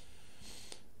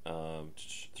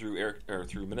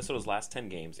 Through Minnesota's last 10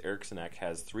 games, Eriksson Ek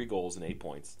has 3 goals and 8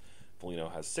 points. Foligno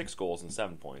has 6 goals and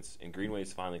 7 points, and Greenway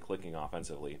is finally clicking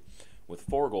offensively with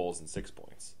 4 goals and 6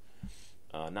 points.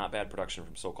 Not bad production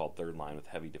from so-called third line with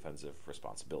heavy defensive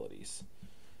responsibilities.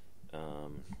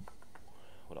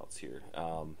 What else here?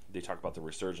 They talk about the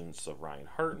resurgence of Ryan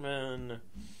Hartman,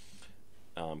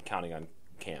 counting on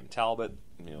Cam Talbot,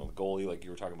 the goalie like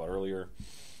you were talking about earlier.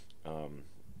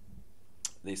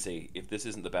 They say if this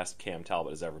isn't the best Cam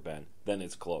Talbot has ever been, then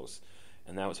it's close.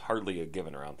 And that was hardly a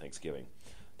given around Thanksgiving.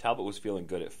 Talbot was feeling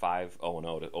good at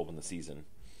 5-0-0 to open the season,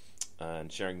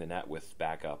 and sharing the net with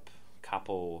backup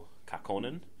Capo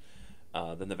Kakkonen.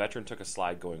 Then the veteran took a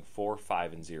slide going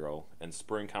 4-5-0 and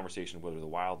spurring conversation whether the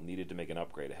Wild needed to make an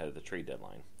upgrade ahead of the trade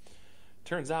deadline.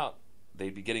 Turns out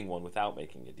they'd be getting one without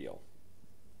making a deal.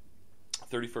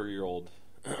 The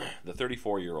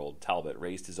 34-year-old Talbot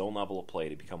raised his own level of play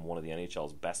to become one of the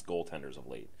NHL's best goaltenders of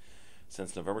late.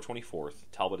 Since November 24th,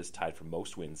 Talbot is tied for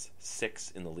most wins,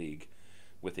 6 in the league,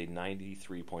 with a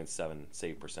 93.7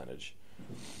 save percentage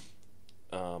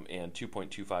and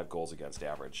 2.25 goals against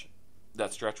average.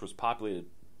 That stretch was populated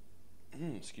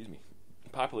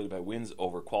by wins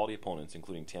over quality opponents,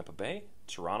 including Tampa Bay,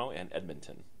 Toronto, and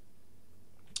Edmonton,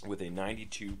 with a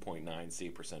 92.9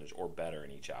 save percentage or better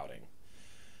in each outing.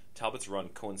 Talbot's run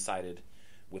coincided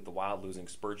with the Wild losing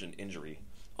Spurgeon injury,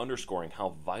 underscoring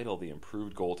how vital the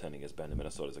improved goaltending has been to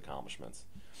Minnesota's accomplishments.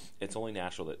 It's only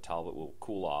natural that Talbot will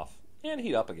cool off and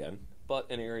heat up again, but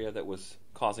an area that was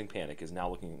causing panic is now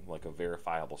looking like a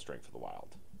verifiable strength for the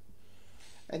Wild.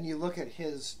 And you look at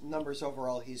his numbers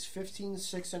overall, he's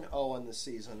 15-6-0 in the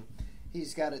season.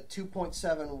 He's got a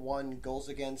 2.71 goals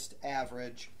against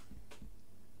average,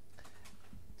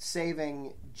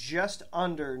 saving just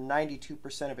under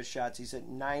 92% of his shots. He's at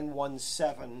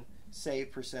 917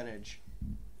 save percentage.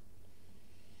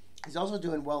 He's also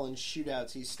doing well in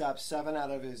shootouts. He's stopped 7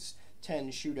 out of his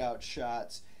 10 shootout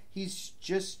shots. He's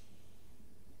just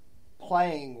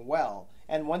playing well.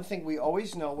 And one thing we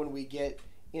always know when we get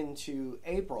into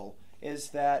April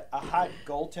is that a hot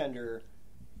goaltender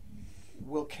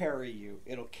will carry you.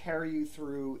 It'll carry you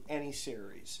through any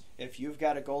series. If you've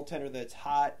got a goaltender that's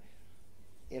hot,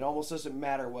 it almost doesn't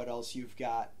matter what else you've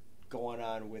got going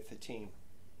on with the team.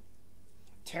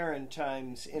 Taryn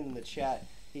chimes in the chat.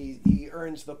 He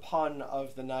earns the pun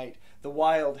of the night. The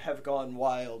Wild have gone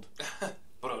wild.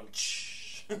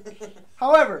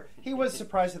 However, he was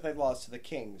surprised that they lost to the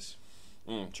Kings.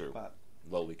 True. But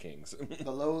lowly Kings.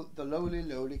 the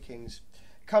lowly Kings.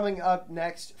 Coming up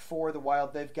next for the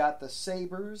Wild, they've got the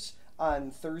Sabres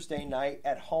on Thursday night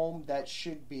at home. That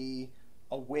should be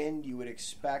a win you would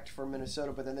expect for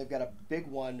Minnesota, but then they've got a big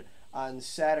one on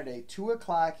Saturday, 2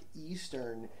 o'clock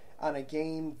Eastern, on a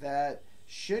game that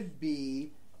should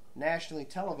be nationally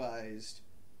televised.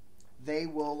 They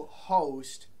will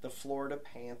host the Florida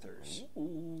Panthers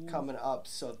coming up,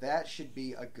 so that should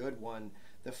be a good one.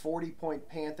 The 40-point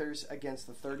Panthers against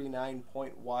the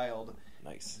 39-point Wild.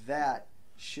 Nice. That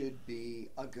should be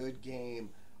a good game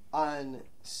on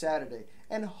Saturday.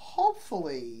 And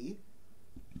hopefully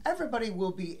everybody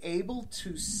will be able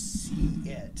to see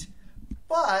it.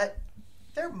 But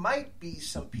there might be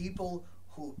some people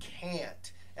who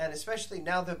can't. And especially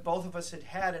now that both of us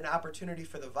had an opportunity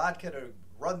for the Vodka to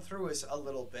run through us a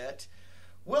little bit,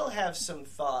 we'll have some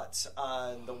thoughts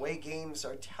on the way games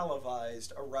are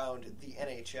televised around the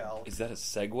NHL. Is that a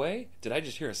segue? Did I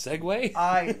just hear a segue?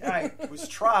 I was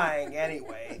trying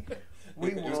anyway.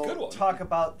 We will talk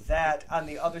about that on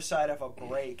the other side of a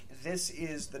break. This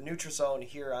is the NutriZone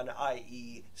here on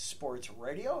IE Sports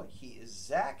Radio. He is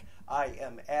Zach. I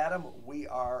am Adam. We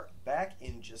are back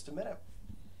in just a minute.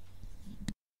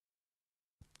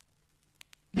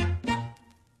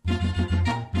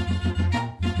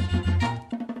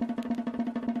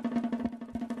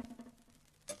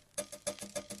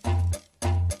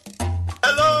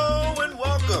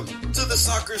 To the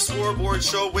Soccer Scoreboard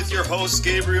Show with your host,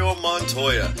 Gabriel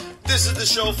Montoya. This is the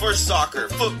show for soccer,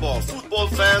 football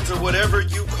fans, or whatever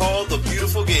you call the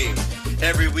beautiful game.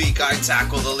 Every week, I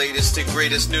tackle the latest and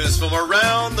greatest news from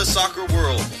around the soccer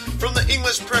world. From the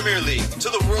English Premier League, to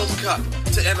the World Cup,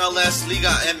 to MLS,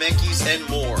 Liga MX, and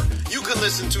more. You can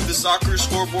listen to the Soccer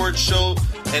Scoreboard Show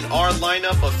and our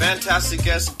lineup of fantastic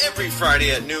guests every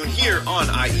Friday at noon here on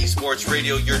IE Sports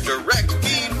Radio, your direct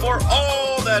feed for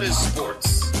all that is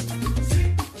sports.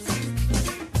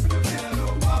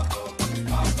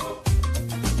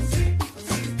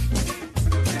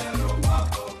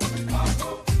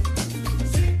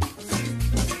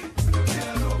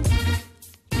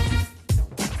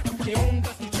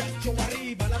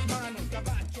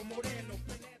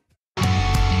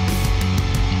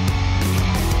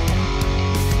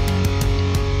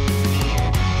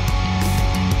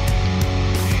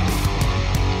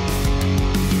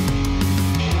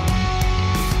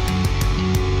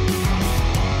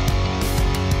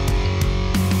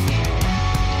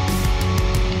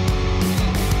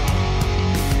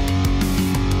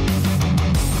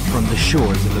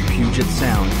 shores of the Puget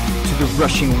Sound to the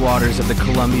rushing waters of the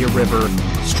Columbia River,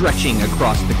 stretching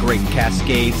across the Great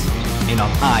Cascades, and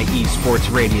on IE Sports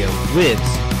Radio lives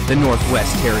the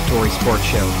Northwest Territory Sports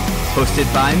Show, hosted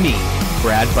by me,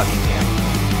 Brad Buckingham.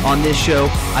 On this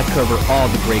show, I cover all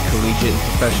the great collegiate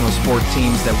and professional sport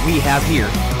teams that we have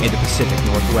here in the Pacific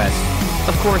Northwest.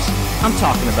 Of course, I'm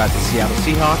talking about the Seattle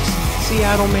Seahawks,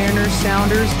 Seattle Mariners,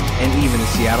 Sounders, and even the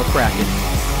Seattle Kraken.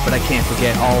 But I can't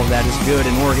forget all of that is good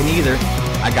in Oregon either.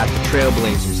 I got the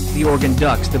Trailblazers, the Oregon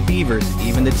Ducks, the Beavers,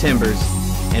 even the Timbers,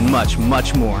 and much,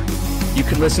 much more. You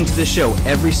can listen to the show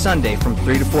every Sunday from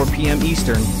 3 to 4 p.m.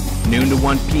 Eastern, noon to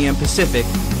 1 p.m. Pacific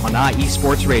on IE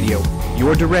Sports Radio,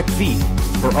 your direct feed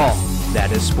for all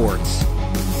that is sports.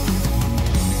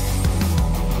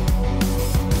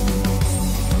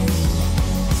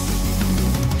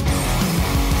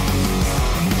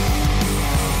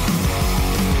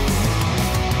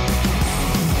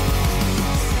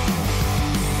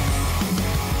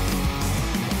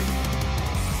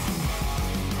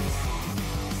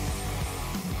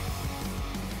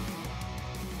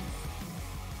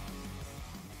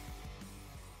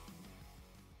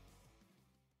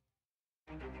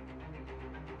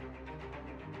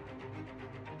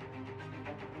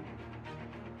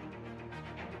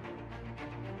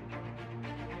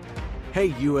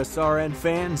 Hey USRN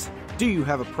fans, do you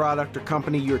have a product or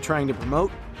company you're trying to promote?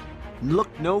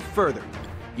 Look no further.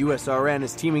 USRN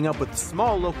is teaming up with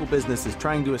small local businesses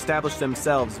trying to establish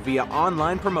themselves via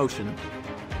online promotion.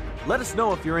 Let us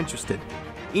know if you're interested.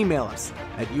 Email us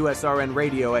at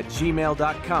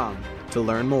usrnradio@gmail.com to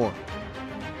learn more.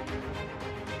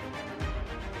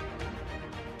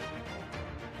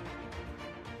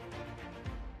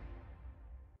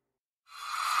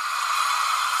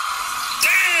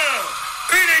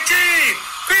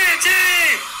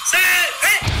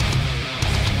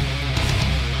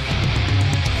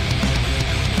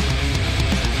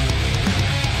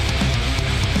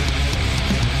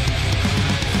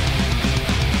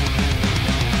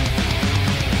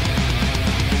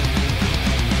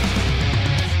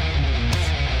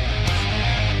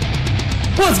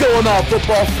 What's going on,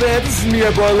 football fans? This is me,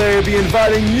 your boy Larry B,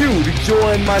 inviting you to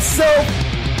join myself,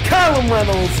 Colin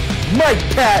Reynolds, Mike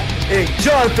Pat, and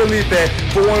John Felipe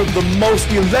for one of the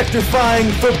most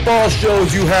electrifying football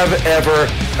shows you have ever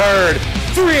heard.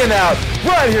 3 and Out,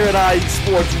 right here at IE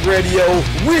Sports Radio.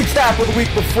 Recap of the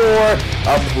week before,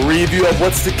 a preview of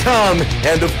what's to come,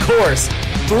 and of course,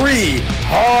 3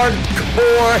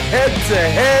 hardcore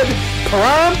head-to-head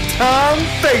prime-time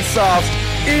face-offs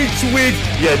each week.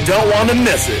 You don't want to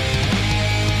miss it.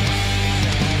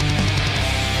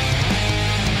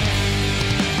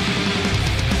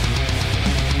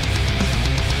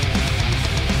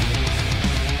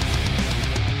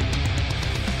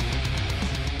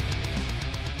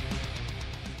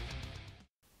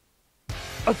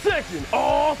 Attention,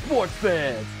 all sports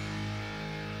fans!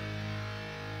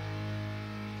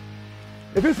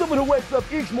 If you're someone who wakes up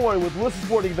each morning with lists of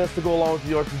sporting events to go along with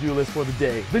your to-do list for the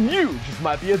day, then you just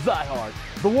might be a diehard.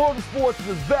 The world of sports is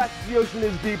as vast as the ocean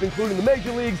is deep, including the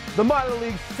major leagues, the minor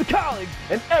leagues, the college,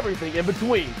 and everything in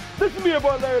between. This is me, your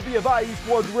boy Larry B of IE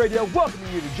Sports Radio,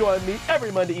 welcoming you to join me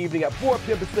every Monday evening at 4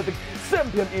 p.m. Pacific,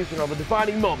 7 p.m. Eastern on The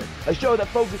Defining Moment, a show that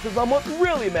focuses on what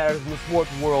really matters in the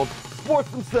sports world, sports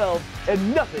themselves,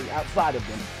 and nothing outside of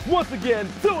them. Once again,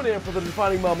 tune in for The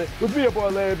Defining Moment with me, your boy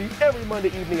Larry B, every Monday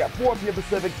evening at 4 p.m.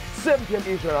 Pacific, 7 p.m.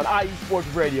 Eastern on IE Sports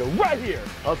Radio, right here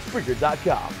on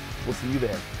Spreaker.com. We'll see you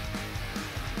there.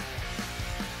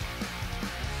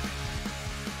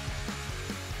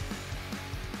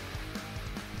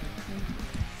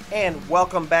 And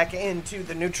welcome back into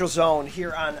the Neutral Zone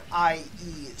here on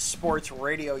IE Sports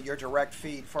Radio, your direct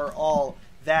feed for all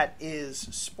that is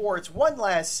sports. One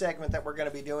last segment that we're going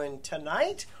to be doing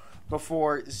tonight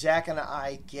before Zach and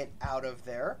I get out of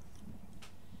there.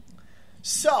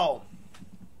 So,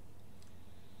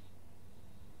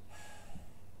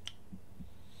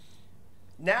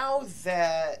 now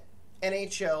that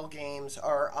NHL games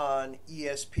are on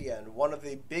ESPN, one of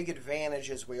the big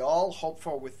advantages we all hope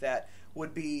for with that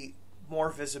would be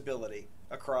more visibility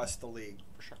across the league.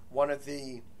 For sure. One of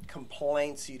the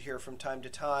complaints you'd hear from time to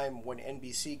time when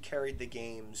NBC carried the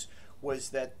games was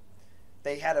that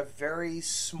they had a very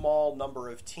small number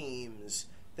of teams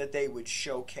that they would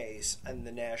showcase in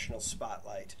the national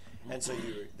spotlight. And so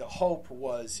the hope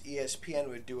was ESPN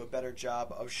would do a better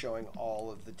job of showing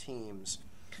all of the teams.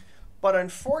 But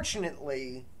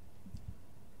unfortunately,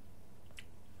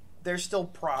 there's still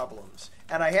problems.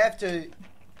 And I have to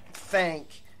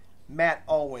thank Matt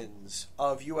Owens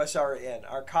of USRN,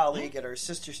 our colleague at our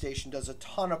sister station, does a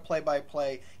ton of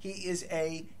play-by-play. He is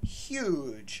a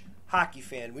huge hockey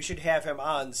fan. We should have him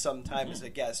on sometime as a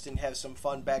guest and have some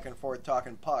fun back and forth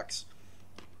talking pucks.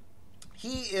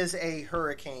 He is a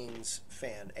Hurricanes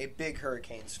fan, a big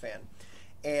Hurricanes fan.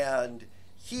 And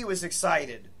he was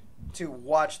excited to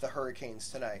watch the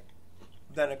Hurricanes tonight.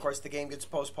 Then, of course, the game gets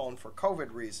postponed for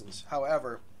COVID reasons.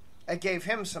 However, it gave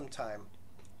him some time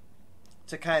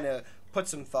to kind of put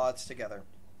some thoughts together.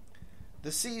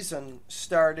 The season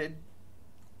started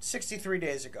 63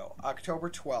 days ago, October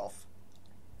 12th.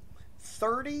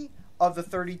 30 of the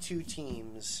 32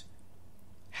 teams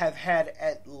have had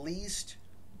at least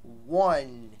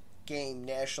one game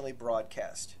nationally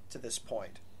broadcast to this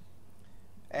point.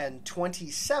 And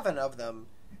 27 of them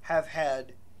have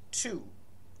had 2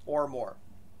 or more.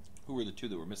 Who were the 2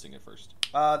 that were missing at first?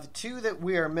 The 2 that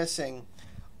we are missing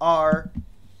are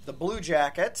the Blue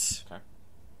Jackets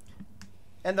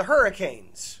and the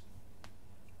Hurricanes.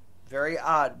 Very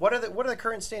odd. What are the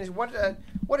current standings?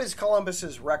 What is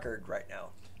Columbus's record right now?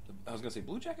 I was going to say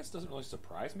Blue Jackets doesn't really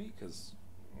surprise me because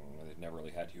they've never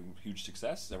really had huge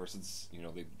success ever since they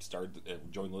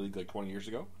joined the league like 20 years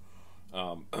ago.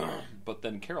 But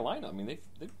then Carolina, I mean,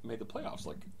 they've made the playoffs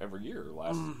like every year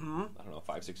last I don't know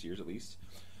 5-6 years at least.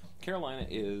 Carolina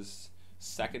is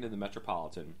second in the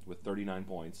Metropolitan with 39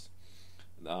 points.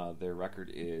 Their record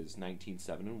is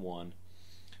 19-7-1.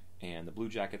 And the Blue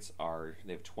Jackets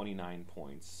they have 29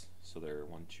 points. So they're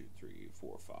 1, 2, 3,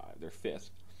 4, 5. They're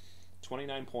fifth.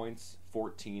 29 points,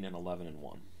 14 and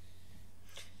 11-1.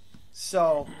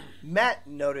 So Matt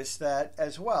noticed that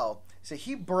as well. So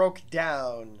he broke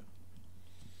down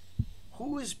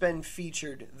who has been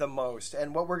featured the most.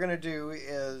 And what we're going to do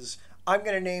is I'm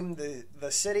going to name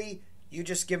the city. You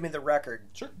just give me the record.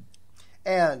 Sure.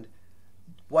 And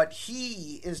what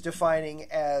he is defining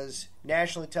as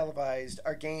nationally televised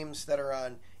are games that are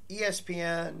on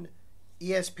ESPN,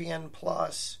 ESPN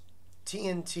Plus,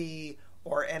 TNT,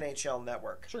 or NHL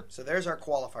Network. Sure. So there's our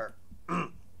qualifier.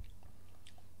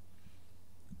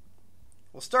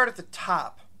 We'll start at the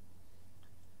top.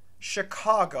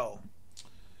 Chicago.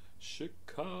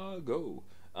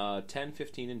 10,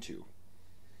 15, and 2.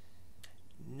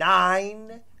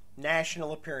 9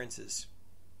 national appearances.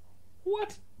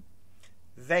 What?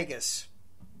 Vegas.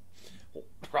 Well,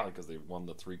 probably because they won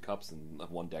the 3 cups in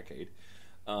one decade.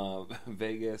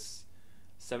 Vegas,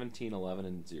 17, 11,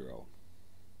 and 0.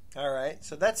 All right,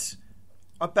 so that's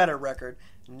a better record.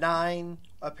 9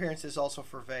 appearances also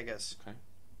for Vegas. Okay.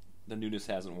 The newness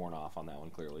hasn't worn off on that one,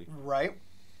 clearly. Right.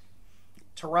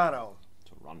 Toronto.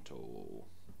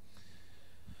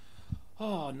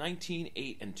 19,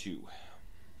 8, and 2.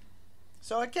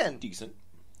 So again, decent.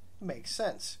 Makes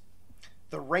sense.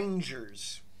 The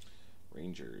Rangers.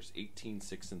 18,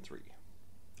 6, and 3.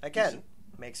 Again, decent.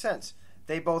 Makes sense.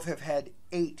 They both have had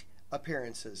 8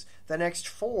 appearances. The next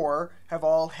 4 have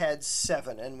all had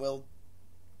 7, and we'll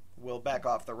back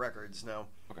off the records now.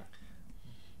 Okay.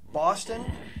 Boston,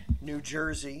 New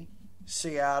Jersey,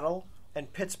 Seattle,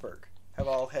 and Pittsburgh have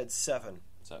all had 7.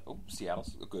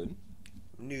 Seattle's good.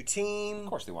 New team. Of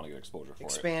course they want to get exposure for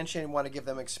expansion, want to give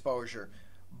them exposure.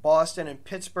 Boston and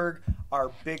Pittsburgh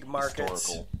are big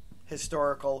markets.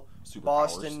 Historical.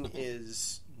 Boston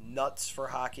is nuts for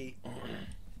hockey.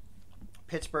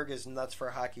 Pittsburgh is nuts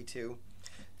for hockey too.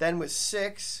 Then with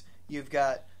 6, you've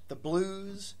got the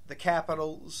Blues, the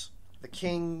Capitals, the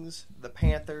Kings, the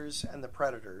Panthers, and the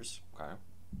Predators. Okay.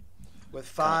 With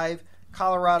 5,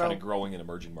 Colorado. Kind of growing in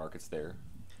emerging markets there.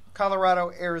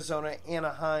 Colorado, Arizona,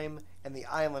 Anaheim, and the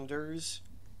Islanders.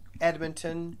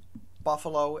 Edmonton,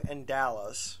 Buffalo, and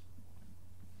Dallas.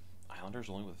 Islanders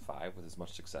only with 5 with as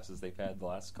much success as they've had the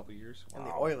last couple of years. Wow. And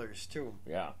the Oilers, too.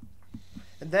 Yeah.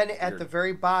 And then at the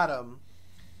very bottom,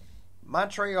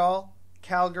 Montreal,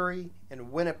 Calgary,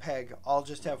 and Winnipeg all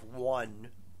just have 1.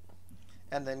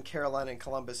 And then Carolina and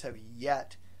Columbus have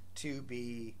yet to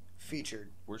be featured.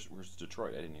 Where's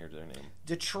Detroit? I didn't hear their name.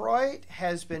 Detroit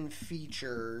has been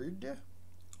featured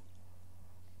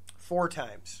 4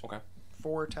 times. Okay.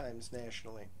 4 times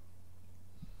nationally.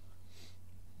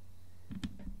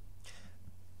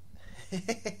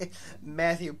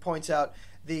 Matthew points out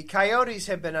the Coyotes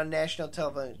have been on national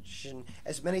television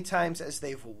as many times as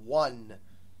they've won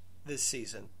this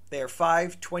season. They are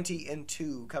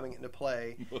 5-20-2 coming into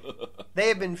play. They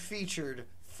have been featured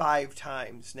 5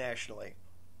 times nationally.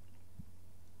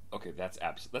 Okay, that's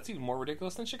even more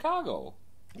ridiculous than Chicago.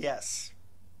 Yes.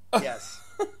 Yes.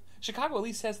 Chicago at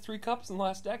least has 3 cups in the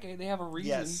last decade. They have a reason.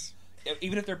 Yes.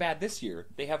 Even if they're bad this year,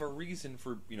 they have a reason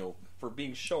for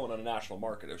being shown on a national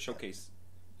market, a showcase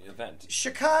event.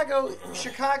 Chicago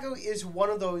is one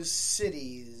of those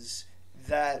cities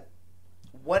that,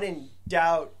 when in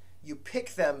doubt, you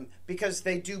pick them because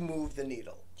they do move the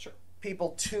needle. Sure.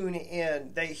 people tune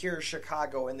in. They hear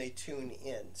Chicago and they tune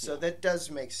in. So that does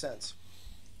make sense.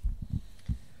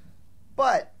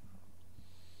 But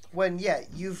when,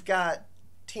 you've got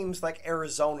teams like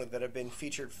Arizona that have been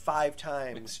featured 5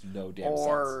 times. Makes no damn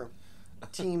or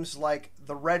teams like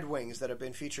the Red Wings that have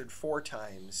been featured 4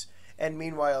 times. And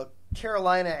meanwhile,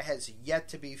 Carolina has yet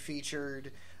to be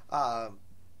featured.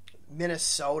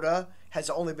 Minnesota has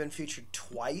only been featured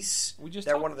twice.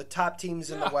 They're one of the top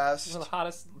teams in the West. One of the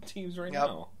hottest teams right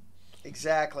now.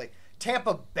 Exactly.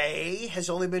 Tampa Bay has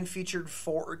only been featured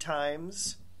 4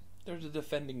 times. They're the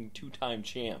defending 2-time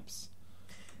champs.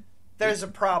 There's a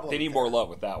problem. They need more love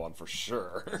with that one for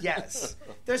sure. Yes.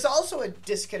 There's also a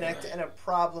disconnect and a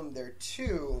problem there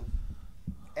too.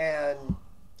 And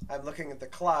I'm looking at the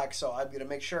clock, so I'm going to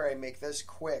make sure I make this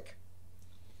quick.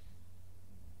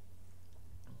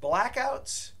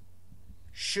 Blackouts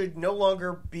should no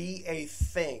longer be a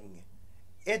thing.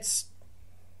 It's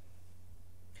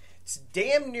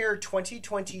damn near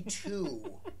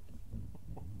 2022.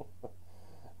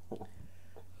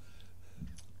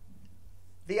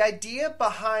 The idea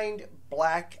behind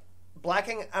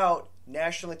blacking out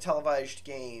nationally televised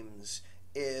games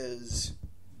is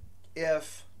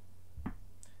if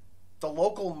the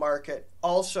local market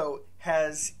also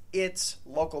has its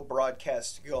local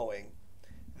broadcast going,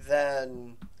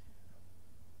 then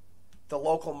the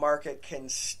local market can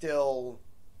still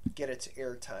get its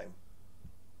airtime.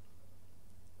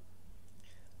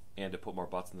 And to put more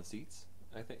butts in the seats,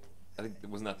 I think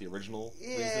wasn't that the original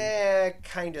reason? Yeah,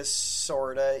 kind of,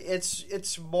 sorta.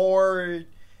 It's more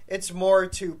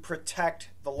to protect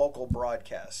the local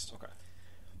broadcast. Okay.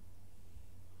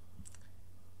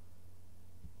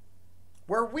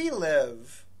 Where we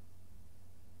live,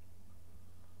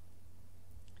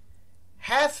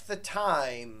 half the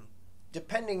time,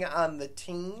 depending on the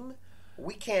team,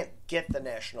 we can't get the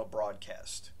national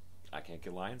broadcast. I can't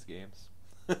get Lions games.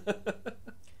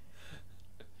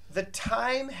 The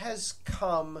time has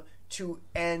come to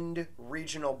end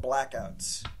regional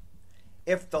blackouts.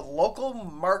 If the local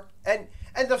and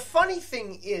the funny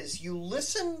thing is, you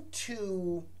listen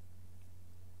to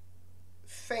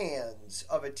fans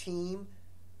of a team,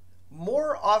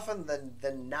 more often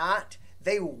than not,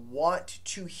 they want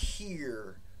to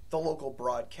hear the local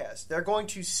broadcast. They're going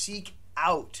to seek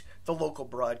out the local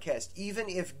broadcast, even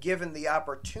if given the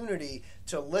opportunity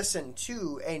to listen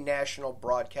to a national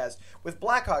broadcast. With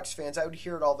Blackhawks fans, I would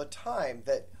hear it all the time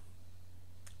that,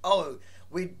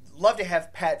 we'd love to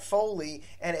have Pat Foley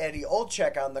and Eddie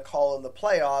Olczyk on the call in the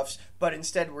playoffs, but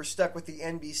instead we're stuck with the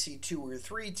NBC 2 or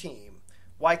 3 team.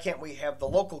 Why can't we have the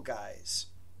local guys?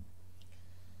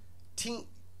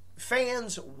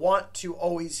 Fans want to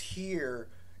always hear,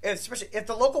 especially if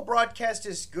the local broadcast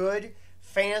is good,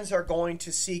 fans are going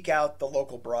to seek out the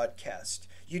local broadcast.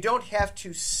 You don't have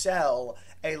to sell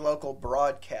a local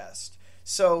broadcast.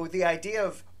 So the idea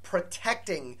of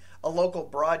protecting a local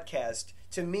broadcast,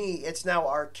 to me, it's now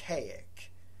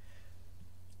archaic.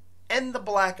 End the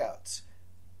blackouts.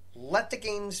 Let the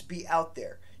games be out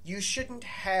there. You shouldn't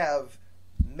have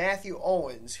Matthew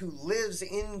Owens, who lives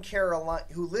in Carolina,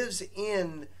 who lives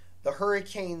in the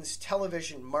Hurricanes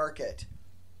television market.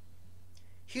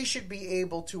 He should be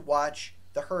able to watch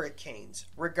the Hurricanes,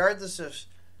 regardless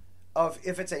of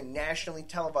if it's a nationally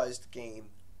televised game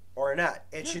or not.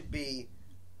 It should be,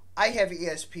 I have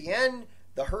ESPN,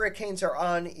 the Hurricanes are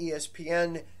on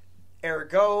ESPN,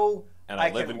 ergo, and I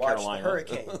live can in watch Carolina. the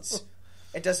Hurricanes.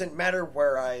 It doesn't matter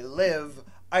where I live,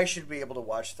 I should be able to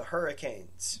watch the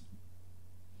Hurricanes.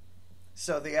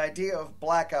 So the idea of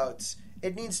blackouts,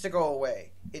 it needs to go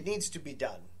away. It needs to be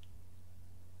done.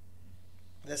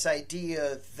 This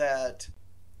idea that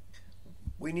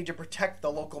we need to protect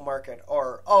the local market,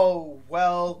 or,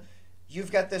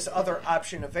 you've got this other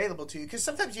option available to you, because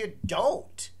sometimes you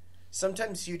don't.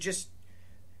 Sometimes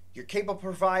your cable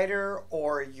provider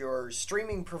or your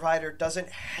streaming provider doesn't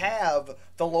have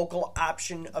the local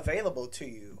option available to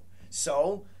you.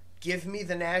 So, give me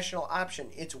the national option.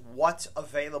 It's what's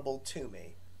available to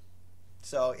me.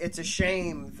 So, it's a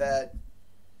shame that...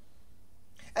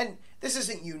 And this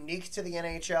isn't unique to the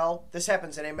NHL. This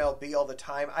happens in MLB all the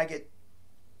time. I get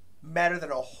madder than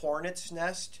a hornet's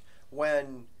nest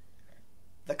when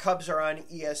the Cubs are on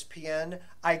ESPN.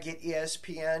 I get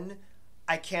ESPN.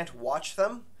 I can't watch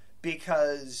them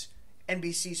because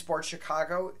NBC Sports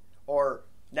Chicago, or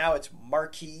now it's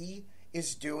Marquee,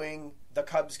 is doing the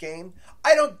Cubs game.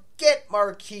 I don't get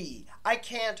Marquee. I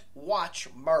can't watch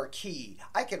Marquee.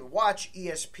 I can watch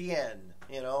ESPN,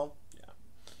 you know? Yeah.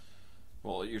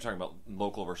 Well, you're talking about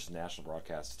local versus national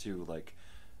broadcasts, too. Like,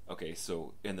 okay,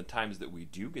 so in the times that we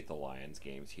do get the Lions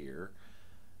games here,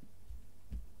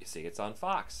 you say it's on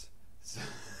Fox.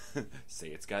 Say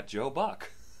it's got Joe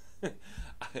Buck.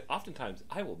 Oftentimes,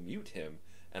 I will mute him,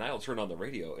 and I will turn on the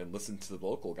radio and listen to the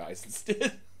local guys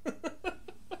instead.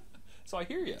 So I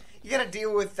hear you. You got to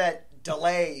deal with that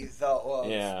delay, though.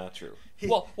 Yeah, true.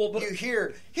 But you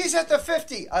hear, he's at the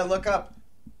 50. I look up.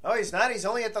 Oh, he's not. He's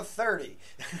only at the 30.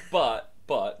 But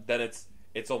then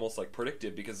it's almost like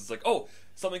predictive because it's like, oh,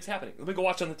 something's happening. Let me go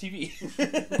watch on the TV.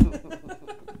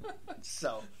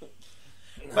 So,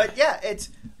 but yeah, it's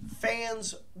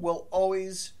fans will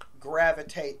always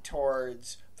gravitate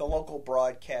towards the local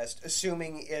broadcast,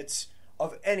 assuming it's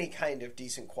of any kind of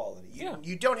decent quality.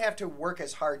 You don't have to work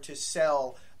as hard to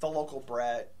sell the local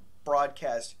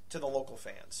broadcast to the local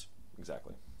fans.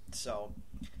 Exactly. So,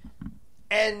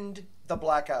 end the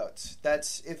blackouts.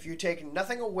 That's, if you take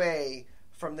nothing away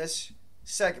from this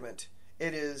segment,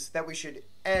 it is that we should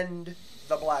end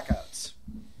the blackouts.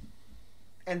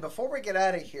 And before we get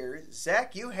out of here,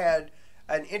 Zach, you had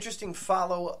an interesting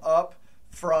follow-up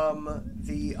from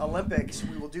the Olympics.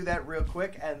 We will do that real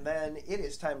quick, and then it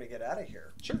is time to get out of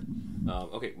here. Sure.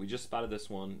 Okay, we just spotted this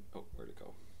one. Oh, where'd it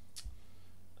go?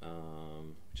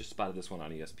 Just spotted this one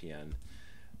on ESPN.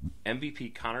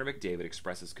 MVP Connor McDavid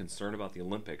expresses concern about the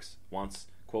Olympics, wants,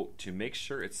 quote, to make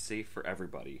sure it's safe for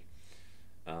everybody.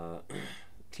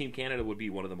 Team Canada would be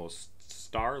one of the most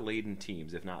star-laden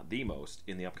teams, if not the most,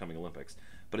 in the upcoming Olympics,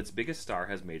 but its biggest star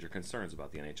has major concerns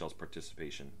about the NHL's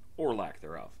participation, or lack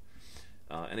thereof.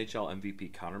 NHL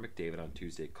MVP Connor McDavid on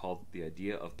Tuesday called the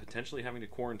idea of potentially having to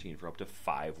quarantine for up to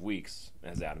 5 weeks,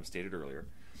 as Adam stated earlier,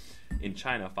 in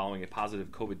China following a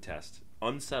positive COVID test,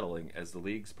 unsettling as the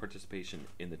league's participation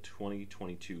in the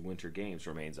 2022 Winter Games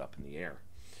remains up in the air.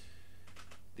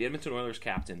 The Edmonton Oilers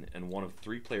captain and one of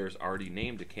 3 players already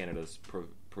named to Canada's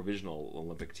provisional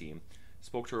Olympic team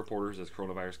spoke to reporters as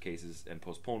coronavirus cases and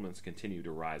postponements continue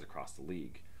to rise across the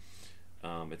league.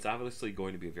 It's obviously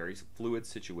going to be a very fluid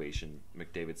situation,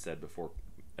 McDavid said before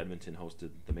Edmonton hosted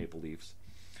the Maple Leafs.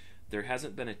 There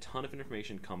hasn't been a ton of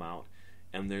information come out,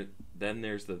 and then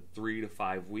there's the 3 to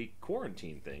 5 week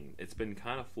quarantine thing. It's been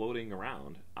kind of floating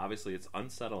around. Obviously, it's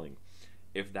unsettling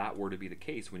if that were to be the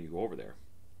case when you go over there.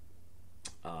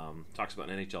 Talks about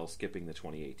NHL skipping the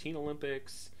 2018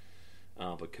 Olympics,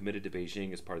 but committed to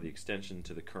Beijing as part of the extension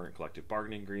to the current collective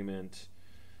bargaining agreement.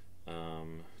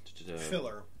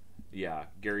 Filler. Yeah,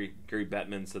 Gary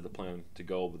Bettman said the plan to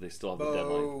go, but they still have the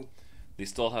deadline. They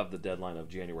still have the deadline of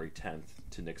January 10th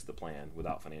to nix the plan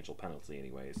without financial penalty,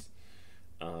 anyways.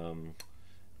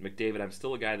 McDavid, I'm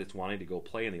still a guy that's wanting to go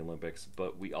play in the Olympics,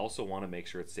 but we also want to make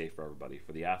sure it's safe for everybody,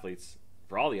 for the athletes,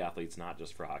 for all the athletes, not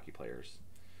just for hockey players.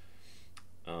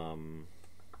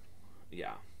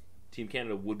 Yeah, Team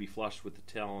Canada would be flushed with the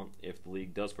talent if the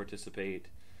league does participate.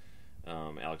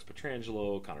 Alex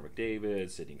Pietrangelo, Connor McDavid,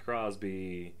 Sidney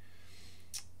Crosby.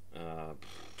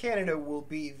 Canada will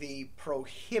be the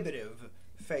prohibitive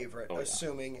favorite,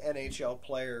 assuming NHL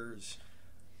players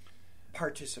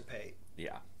participate.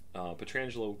 Yeah.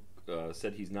 Pietrangelo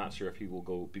said he's not sure if he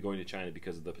will be going to China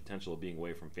because of the potential of being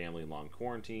away from family and long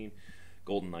quarantine.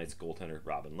 Golden Knights goaltender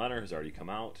Robin Lehner has already come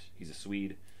out. He's a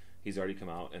Swede. He's already come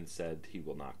out and said he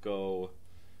will not go.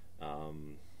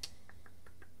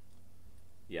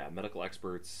 Medical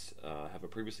experts have a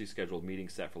previously scheduled meeting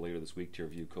set for later this week to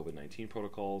review COVID-19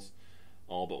 protocols.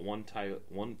 All but one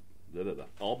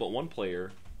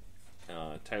player,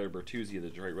 Tyler Bertuzzi of the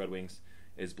Detroit Red Wings,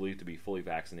 is believed to be fully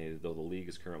vaccinated, though the league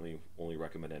is currently only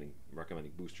recommending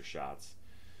booster shots.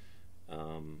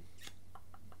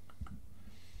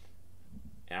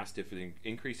 Asked if an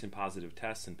increase in positive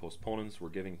tests and postponements were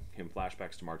giving him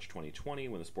flashbacks to March 2020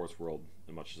 when the sports world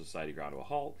and much of society ground to a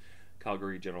halt,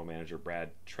 Calgary general manager Brad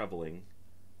Treliving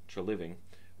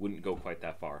wouldn't go quite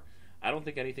that far. I don't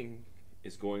think anything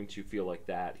is going to feel like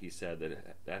that. He said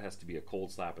that has to be a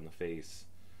cold slap in the face,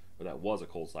 or that was a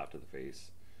cold slap to the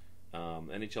face.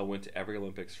 NHL went to every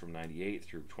Olympics from 98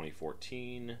 through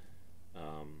 2014.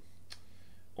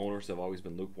 Owners have always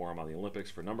been lukewarm on the Olympics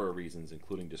for a number of reasons,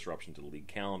 including disruption to the league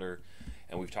calendar.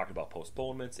 And we've talked about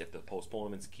postponements. If the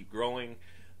postponements keep growing,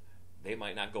 they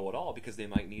might not go at all because they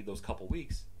might need those couple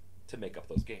weeks to make up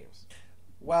those games.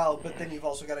 Well, but then you've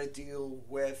also got to deal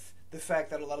with the fact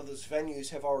that a lot of those venues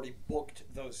have already booked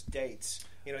those dates.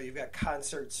 You know, you've got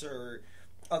concerts or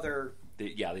other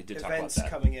they did events talk about that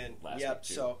coming in. Last week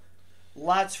too. So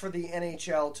lots for the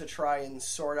NHL to try and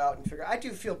sort out and figure. I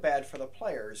do feel bad for the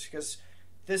players because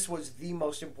this was the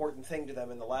most important thing to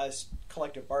them in the last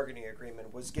collective bargaining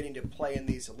agreement, was getting to play in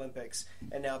these Olympics,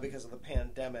 and now because of the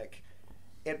pandemic,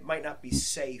 it might not be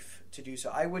safe to do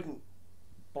so. I wouldn't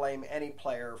blame any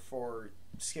player for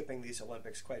skipping these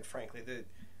Olympics, quite frankly.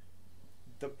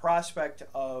 The prospect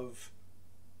of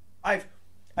I've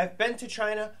I've been to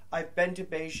China. I've been to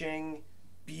Beijing.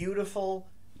 Beautiful.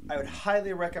 I would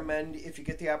highly recommend, if you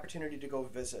get the opportunity, to go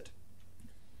visit.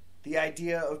 The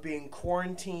idea of being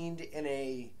quarantined in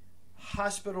a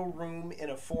hospital room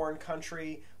in a foreign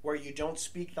country where you don't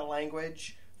speak the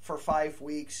language for 5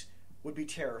 weeks would be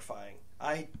terrifying.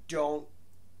 I don't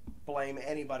blame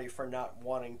anybody for not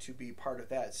wanting to be part of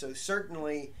that. So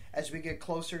certainly, as we get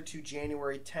closer to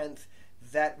January 10th,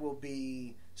 that will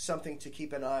be something to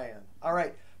keep an eye on. All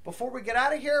right, before we get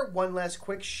out of here, one last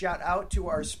quick shout out to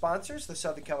our sponsors, the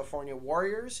Southern California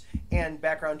Warriors and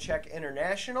Background Check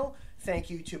International. Thank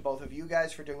you to both of you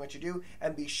guys for doing what you do,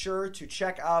 and be sure to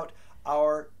check out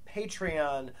our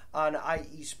Patreon on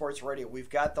IE Sports Radio.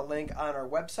 We've got the link on our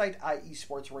website,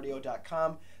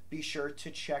 iesportsradio.com. Be sure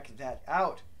to check that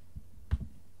out.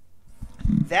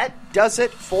 That does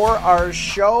it for our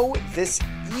show this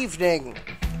evening.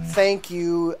 Thank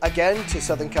you again to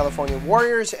Southern California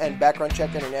Warriors and Background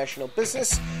Check International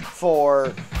Business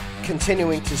for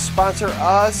continuing to sponsor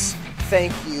us.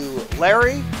 Thank you,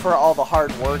 Larry, for all the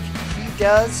hard work he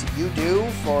does, you do,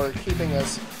 for keeping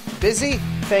us busy.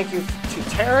 Thank you to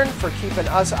Taryn for keeping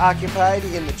us occupied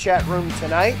in the chat room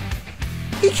tonight.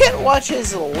 He can't watch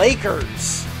his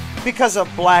Lakers because of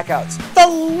blackouts. The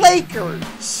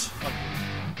Lakers!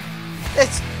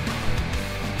 It's...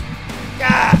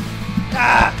 Yeah.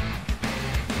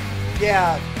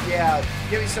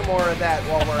 Give me some more of that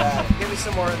while we're at it. Give me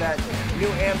some more of that New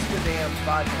Amsterdam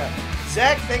vodka.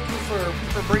 Zach, thank you for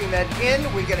bringing that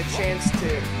in. We get a chance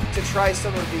to try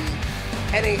some of the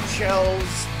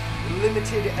NHL's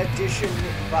limited edition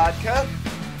vodka.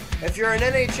 If you're an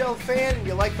NHL fan and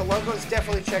you like the logos,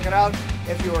 definitely check it out.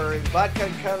 If you're a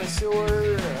vodka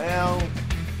connoisseur, well,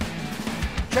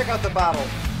 check out the bottle.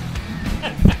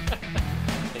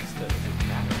 It's the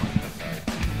matter one, I'm sorry.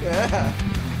 Yeah.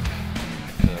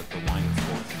 The wine and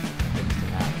sports. It's the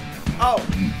matter. Oh,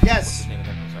 yes. What's the name of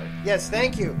that? I'm sorry. Yes,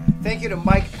 thank you. Thank you to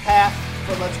Mike Path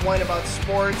for Let's Wine About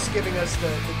Sports, giving us the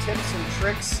tips and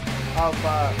tricks of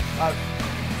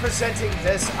presenting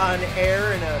this on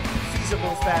air in a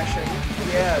feasible fashion.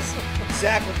 Yes.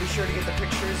 Zach will be sure to get the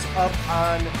pictures up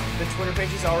on the Twitter page.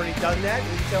 He's already done that,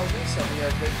 he tells me, so we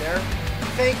are good there.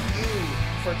 Thank you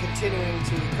for continuing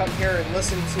to come here and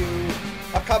listen to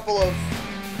a couple of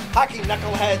hockey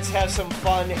knuckleheads have some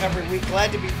fun every week.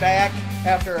 Glad to be back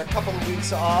after a couple of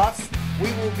weeks off.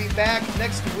 We will be back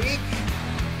next week.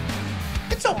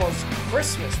 It's almost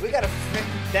Christmas. We got to fit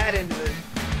that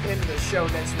into the show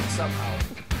next week somehow.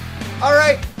 All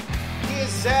right. He is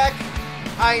Zach.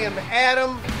 I am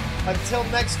Adam. Until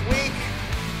next week,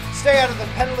 stay out of the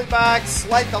penalty box,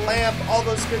 light the lamp, all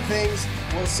those good things.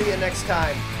 We'll see you next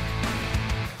time.